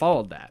wars that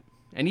followed that.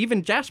 And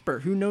even Jasper,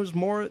 who knows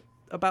more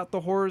about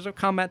the horrors of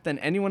combat than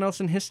anyone else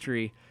in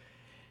history,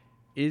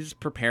 is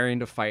preparing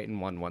to fight in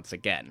one once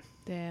again.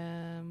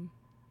 Damn.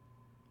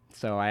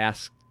 So I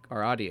ask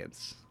our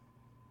audience,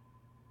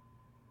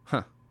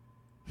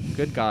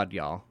 good God,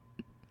 y'all.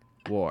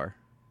 War.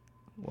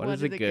 What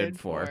is it good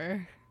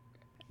for?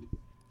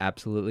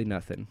 Absolutely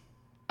nothing.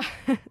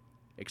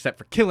 Except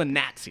for killing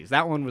Nazis.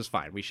 That one was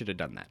fine. We should have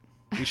done that.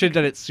 We should have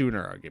done it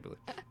sooner, arguably.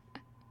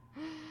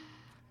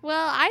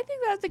 Well, I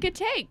think that's a good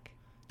take.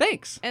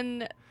 Thanks.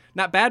 And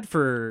Not bad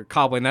for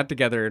cobbling that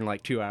together in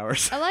like 2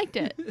 hours. I liked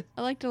it.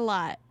 I liked it a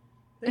lot.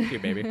 Thank you,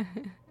 baby.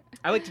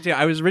 I liked it too.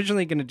 I was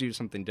originally going to do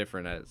something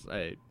different, as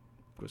I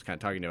was kind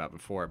of talking about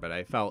before, but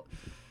I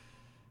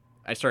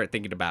started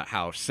thinking about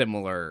how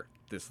similar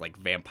this like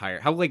vampire,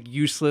 how like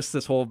useless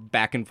this whole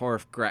back and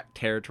forth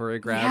territory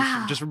grabs.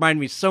 Yeah. It just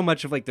reminded me so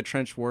much of like the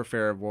trench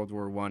warfare of World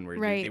War One, where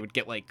Right. they would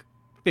get like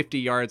 50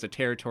 yards of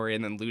territory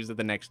and then lose it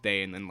the next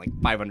day, and then like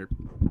 500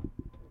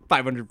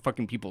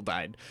 fucking people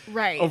died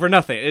Right. over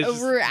nothing. It's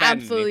Over just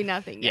maddening. absolutely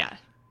nothing. Yeah.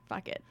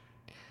 Fuck it.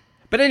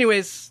 But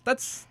anyways,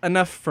 that's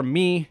enough from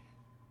me.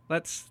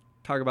 Let's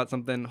talk about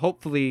something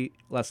hopefully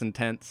less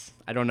intense.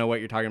 I don't know what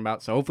you're talking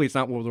about, so hopefully it's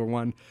not World War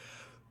One.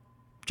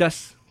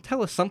 Just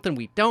tell us something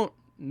we don't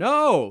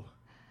know.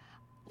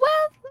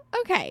 Well,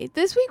 okay.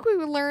 This week we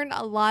will learn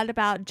a lot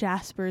about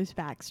Jasper's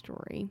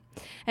backstory.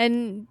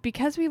 And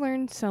because we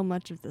learned so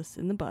much of this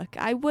in the book,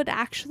 I would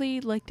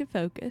actually like to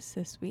focus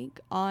this week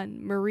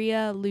on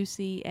Maria,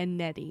 Lucy, and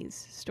Nettie's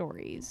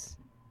stories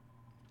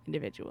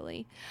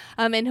individually.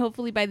 And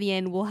hopefully by the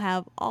end we'll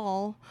have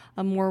all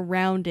a more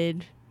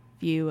rounded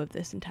view of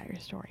this entire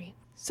story.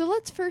 So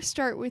let's first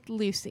start with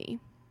Lucy.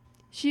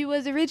 She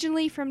was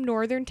originally from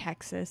northern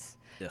Texas.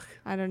 Ugh.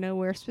 I don't know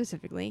where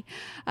specifically.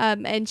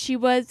 And she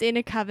was in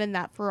a coven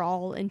that, for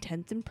all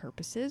intents and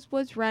purposes,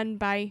 was run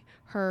by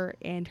her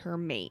and her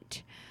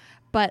mate.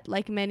 But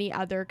like many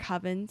other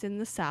covens in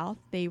the South,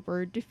 they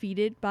were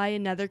defeated by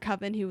another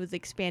coven who was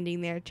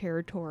expanding their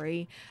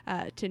territory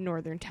to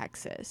northern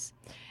Texas.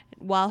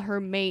 While her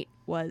mate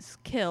was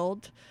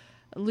killed,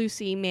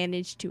 Lucy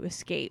managed to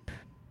escape.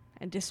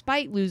 And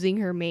despite losing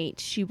her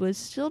mate, she was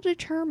still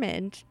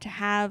determined to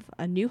have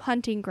a new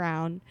hunting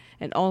ground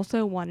and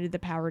also wanted the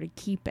power to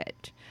keep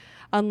it.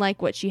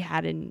 Unlike what she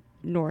had in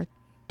North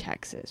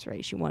Texas,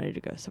 right? She wanted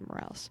to go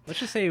somewhere else. Let's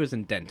just say it was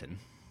in Denton.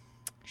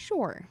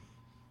 Sure.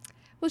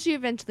 Well, she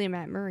eventually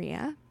met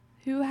Maria,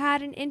 who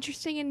had an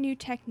interesting and new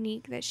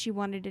technique that she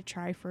wanted to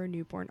try for a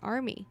newborn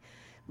army.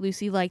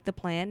 Lucy liked the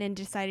plan and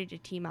decided to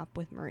team up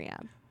with Maria.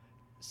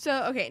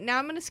 So, okay, now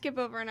I'm going to skip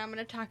over and I'm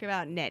going to talk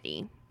about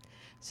Nettie.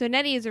 So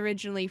Nettie is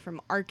originally from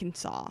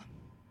Arkansas.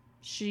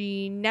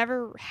 She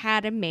never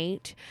had a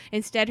mate.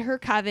 Instead, her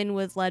coven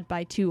was led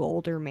by 2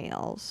 older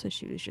males, so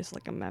she was just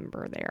like a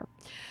member there.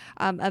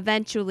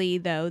 Eventually,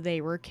 though,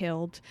 they were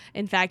killed.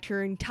 In fact,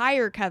 her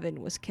entire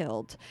coven was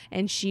killed,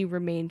 and she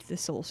remained the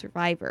sole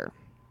survivor.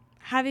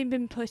 Having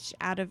been pushed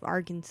out of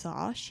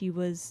Arkansas, she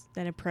was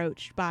then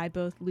approached by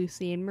both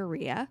Lucy and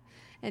Maria,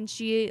 and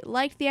she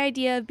liked the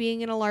idea of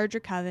being in a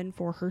larger coven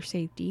for her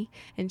safety,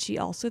 and she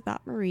also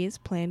thought Maria's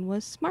plan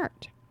was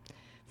smart.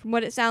 From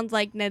what it sounds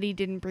like, Nettie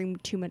didn't bring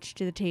too much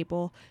to the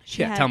table.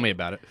 Tell me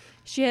about it.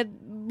 She had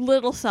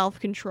little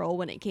self-control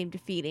when it came to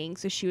feeding,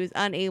 so she was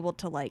unable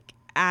to,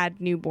 add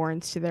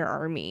newborns to their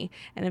army.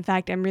 And in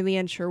fact, I'm really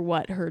unsure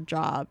what her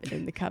job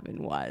in the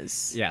coven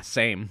was. Yeah,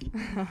 same.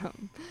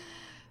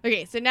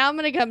 Okay, so now I'm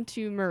going to come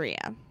to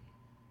Maria.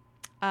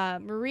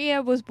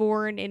 Maria was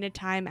born in a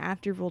time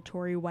after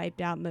Volturi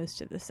wiped out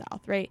most of the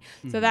South, right?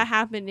 Mm-hmm. So that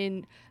happened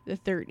in the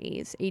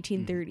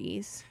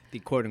 1830s. The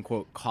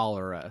quote-unquote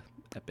cholera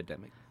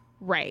epidemic.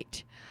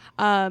 Right.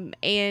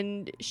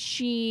 And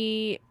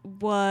she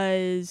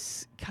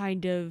was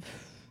kind of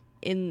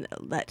in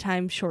that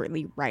time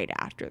shortly right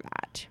after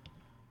that.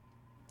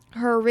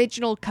 Her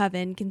original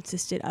coven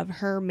consisted of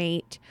her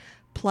mate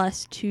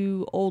plus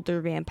 2 older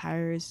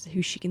vampires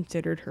who she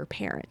considered her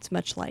parents,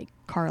 much like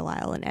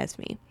Carlisle and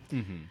Esme.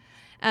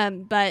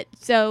 Mm-hmm. But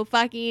so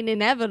fucking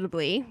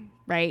inevitably,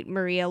 right,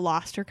 Maria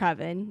lost her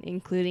coven,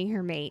 including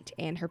her mate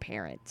and her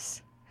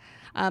parents.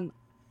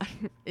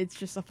 It's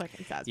just a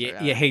fucking sad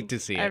story. You hate to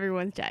see it.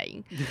 Everyone's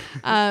dying.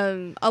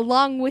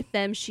 Along with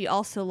them, she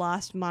also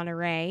lost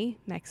Monterrey,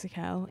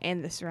 Mexico,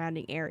 and the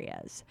surrounding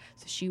areas.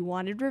 So she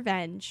wanted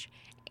revenge,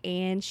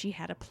 and she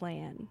had a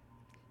plan.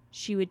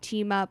 She would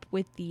team up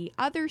with the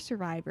other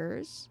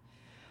survivors,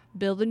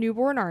 build a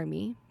newborn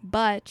army,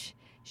 but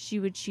she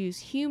would choose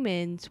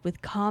humans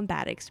with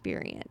combat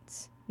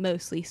experience,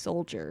 mostly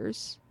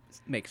soldiers.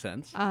 Makes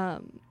sense.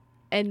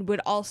 And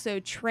would also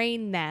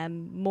train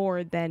them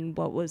more than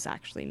what was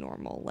actually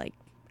normal,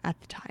 at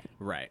the time.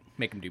 Right.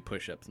 Make them do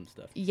push-ups and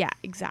stuff. Yeah,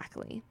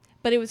 exactly.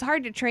 But it was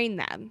hard to train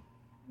them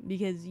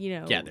because,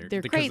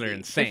 they're crazy. They're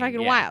insane. They're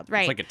fucking wild,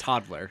 right? It's like a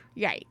toddler.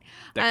 Right.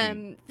 That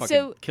can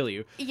fucking kill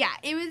you. Yeah,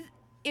 it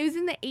was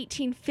in the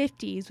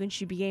 1850s when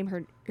she began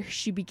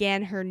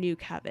her new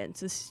coven.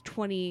 So this is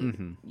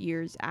 20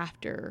 years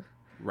after.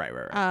 Right.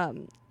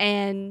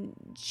 And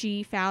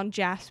she found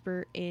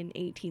Jasper in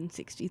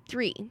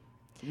 1863.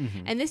 Mm-hmm.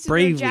 And this is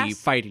bravely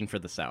fighting for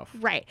the South.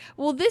 Right.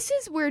 Well, this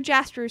is where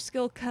Jasper's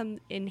skill comes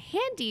in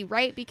handy,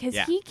 right? Because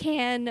he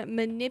can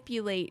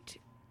manipulate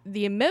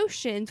the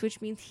emotions, which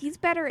means he's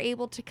better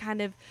able to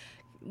kind of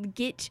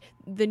get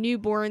the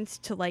newborns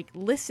to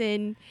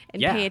listen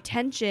and pay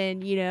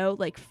attention,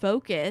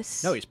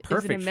 focus. No, he's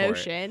perfect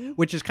emotion. for it.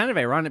 Which is kind of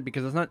ironic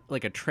because it's not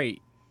like a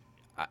trait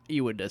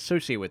you would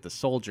associate with a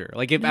soldier.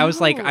 If I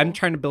was I'm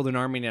trying to build an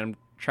army and I'm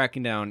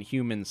tracking down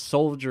human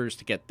soldiers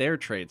to get their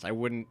traits, I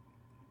wouldn't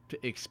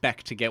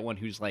expect to get one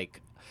who's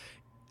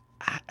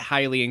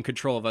highly in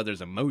control of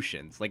others'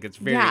 emotions. It's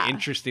very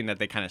interesting that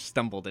they kind of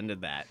stumbled into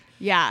that.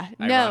 Yeah,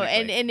 no,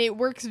 and it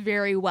works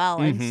very well.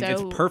 Mm-hmm. And so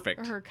it's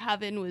perfect. Her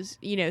coven was,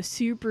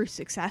 super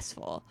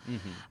successful.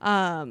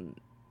 Mm-hmm.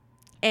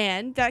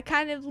 And that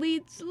kind of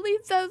leads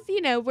us,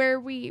 where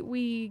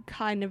we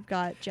kind of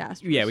got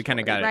Jasper. Yeah, we kind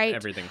of got right?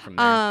 everything from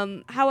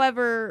there.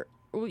 However,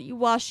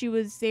 while she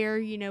was there,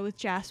 with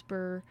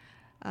Jasper,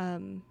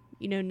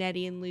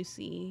 Nettie and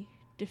Lucy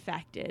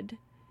defected,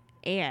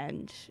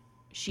 and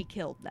she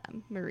killed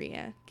them.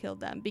 Maria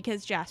killed them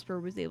because Jasper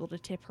was able to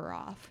tip her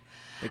off.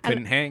 They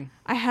couldn't hang.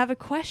 I have a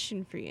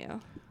question for you.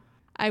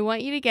 I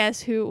want you to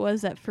guess who it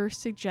was that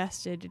first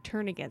suggested to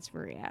turn against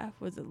Maria.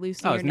 Was it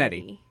Lucy or it's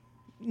Nettie.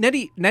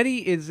 Nettie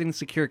is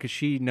insecure because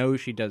she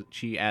knows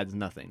she adds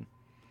nothing.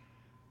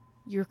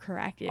 You're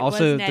correct. It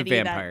also was the Nettie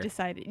vampire that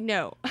decided.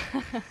 No.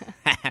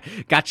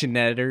 Gotcha,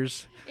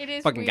 Netters. It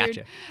is fucking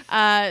weird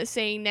gotcha.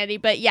 Saying Nettie,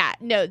 but yeah,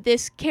 no,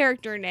 this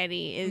character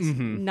Nettie is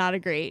not a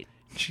great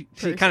She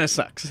kind of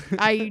sucks.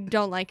 I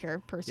don't like her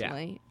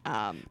personally.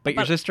 But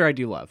your sister I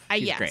do love.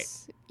 She's yes, great.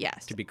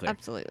 Yes. To be clear.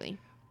 Absolutely.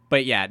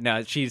 But yeah,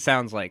 no, she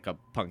sounds like a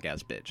punk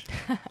ass bitch.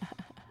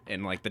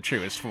 In like the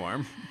truest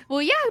form.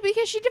 Well, yeah,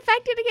 because she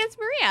defected against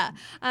Maria.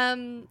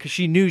 Because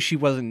she knew she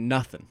wasn't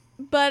nothing.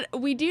 But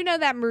we do know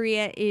that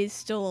Maria is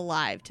still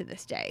alive to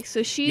this day.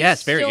 So she's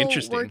very still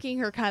interesting. working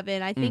her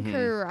coven. I think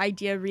her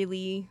idea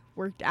really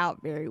worked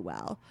out very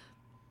well.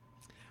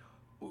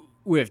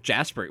 With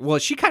Jasper. Well,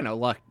 she kind of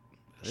lucked.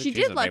 She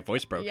Jesus, did my luck.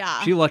 voice broke.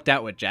 Yeah. She lucked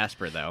out with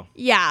Jasper, though.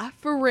 Yeah,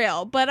 for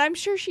real. But I'm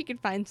sure she could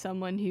find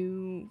someone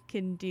who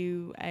can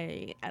do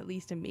at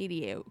least a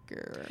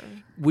mediocre.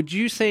 Would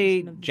you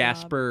say version of the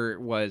Jasper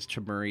was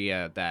to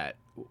Maria that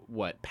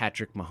what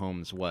Patrick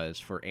Mahomes was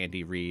for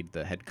Andy Reid,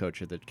 the head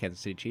coach of the Kansas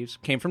City Chiefs?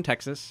 Came from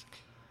Texas,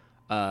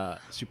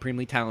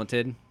 supremely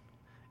talented,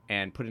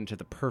 and put into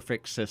the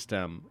perfect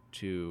system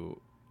to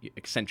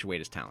accentuate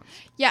his talents.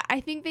 Yeah, I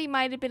think they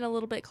might have been a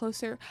little bit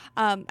closer.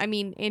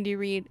 Andy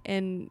Reid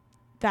and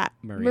that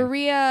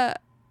Maria,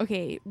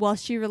 okay, while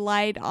she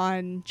relied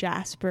on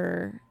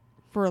Jasper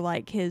for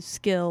like his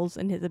skills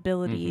and his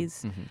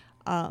abilities,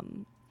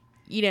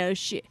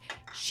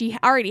 she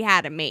already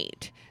had a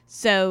mate.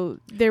 So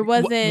there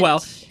wasn't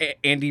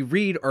Andy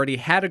Reid already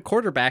had a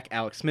quarterback,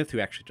 Alex Smith,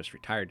 who actually just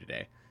retired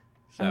today.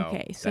 So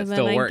okay, so that then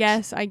still I works.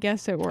 guess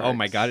it works. Oh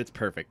my god, it's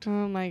perfect.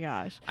 Oh my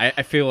gosh.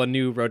 I feel a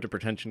new road to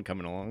pretension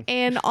coming along.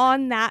 And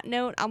on that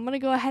note, I'm gonna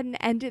go ahead and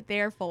end it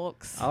there,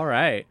 folks. All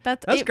right.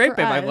 That's great,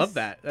 babe. us. I love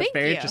that. That's Thank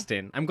very you.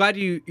 interesting. I'm glad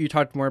you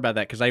talked more about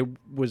that because I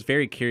was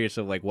very curious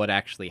of like what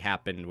actually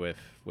happened with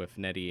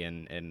Nettie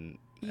and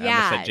I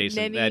almost said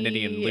Jason,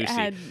 Nettie and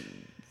Lucy.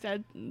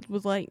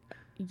 Was like,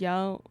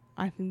 yo,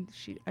 I think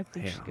she's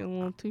getting a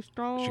little too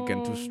strong. She's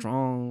getting too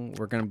strong.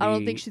 We're gonna be. I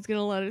don't think she's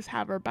gonna let us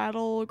have our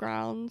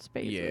battleground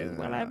spaces,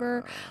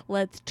 whatever.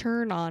 Let's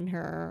turn on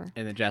her.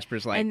 And then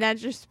Jasper's like, and that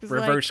just was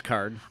reverse like,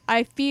 card.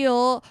 I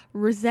feel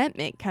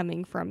resentment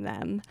coming from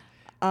them.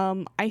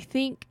 I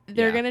think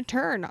they're gonna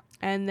turn,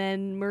 and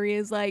then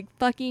Maria's like,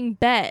 "Fucking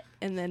bet,"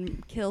 and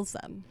then kills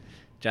them.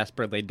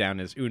 Jasper laid down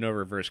his Uno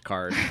reverse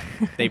card.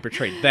 They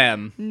betrayed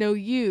them. No,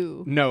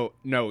 you. No,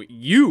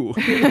 you.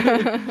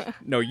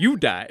 No, you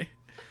die.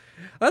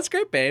 That's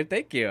great, babe.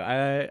 Thank you.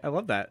 I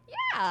love that.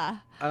 Yeah.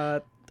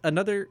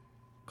 Another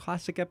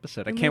classic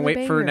episode. I Another can't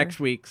wait for banger. next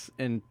week's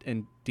and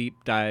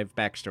deep dive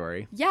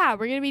backstory. Yeah,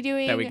 we're going to be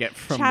doing that we get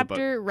from the book.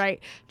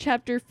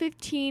 Chapter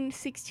 15,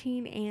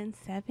 16, and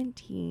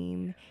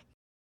 17.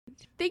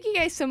 Thank you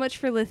guys so much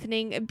for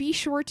listening. Be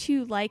sure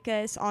to like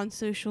us on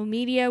social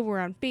media. We're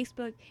on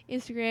Facebook,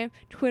 Instagram,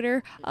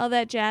 Twitter, all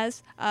that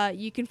jazz.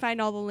 You can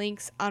find all the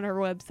links on our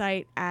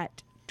website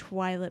at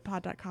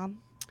twilightpod.com.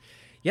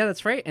 Yeah,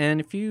 that's right.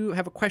 And if you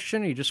have a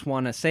question or you just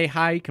want to say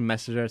hi, you can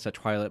message us at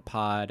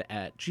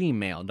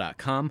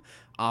twilightpod@gmail.com.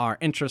 Our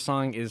intro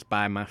song is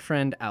by my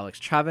friend Alex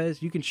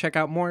Chavez. You can check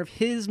out more of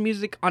his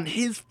music on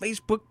his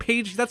Facebook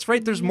page. That's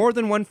right, there's more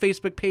than one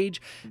Facebook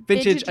page,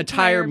 Vintage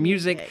Attire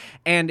Music.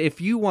 And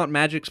if you want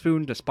Magic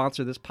Spoon to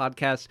sponsor this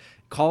podcast,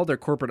 call their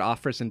corporate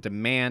office and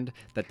demand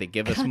that they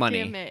give us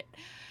money. Damn it.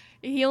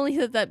 He only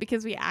said that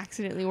because we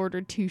accidentally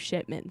ordered 2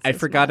 shipments. I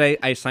forgot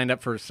I signed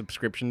up for a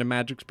subscription to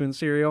Magic Spoon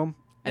cereal.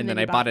 And then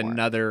I bought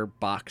another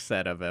box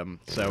set of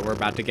them. So we're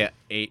about to get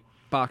 8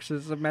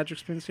 boxes of Magic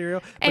Spoon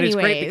cereal. But it's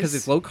great because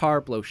it's low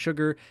carb, low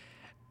sugar.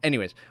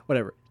 Anyways,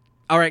 whatever.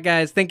 All right,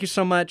 guys. Thank you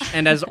so much.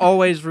 And as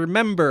always,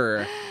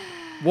 remember,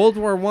 World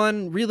War I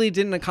really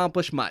didn't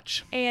accomplish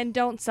much. And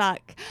don't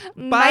suck.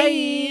 Bye.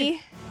 Bye.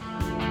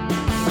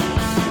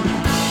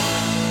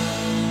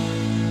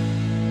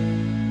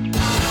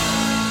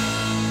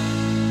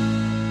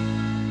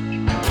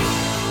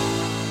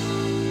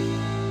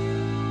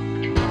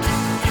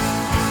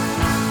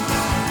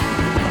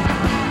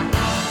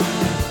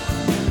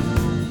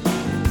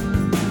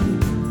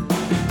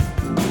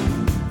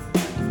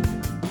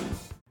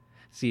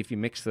 See, if you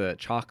mix the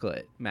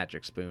chocolate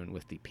Magic Spoon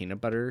with the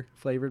peanut butter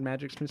flavored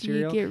Magic Spoon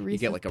cereal, you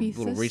get like a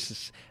little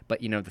Reese's.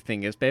 But you know the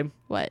thing is, babe?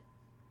 What?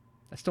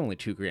 That's still only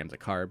 2 grams of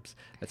carbs.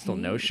 That's still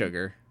no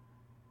sugar.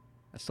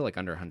 That's still like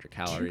under 100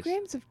 calories. 2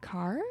 grams of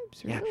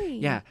carbs? Really?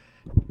 Yeah.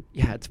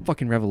 Yeah, it's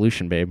fucking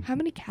revolution, babe. How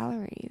many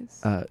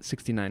calories?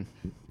 69.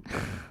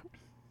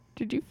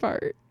 Did you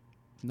fart?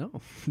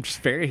 No, I'm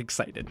just very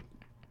excited.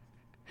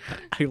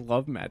 I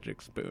love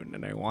Magic Spoon,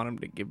 and I want him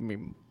to give me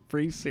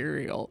free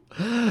cereal.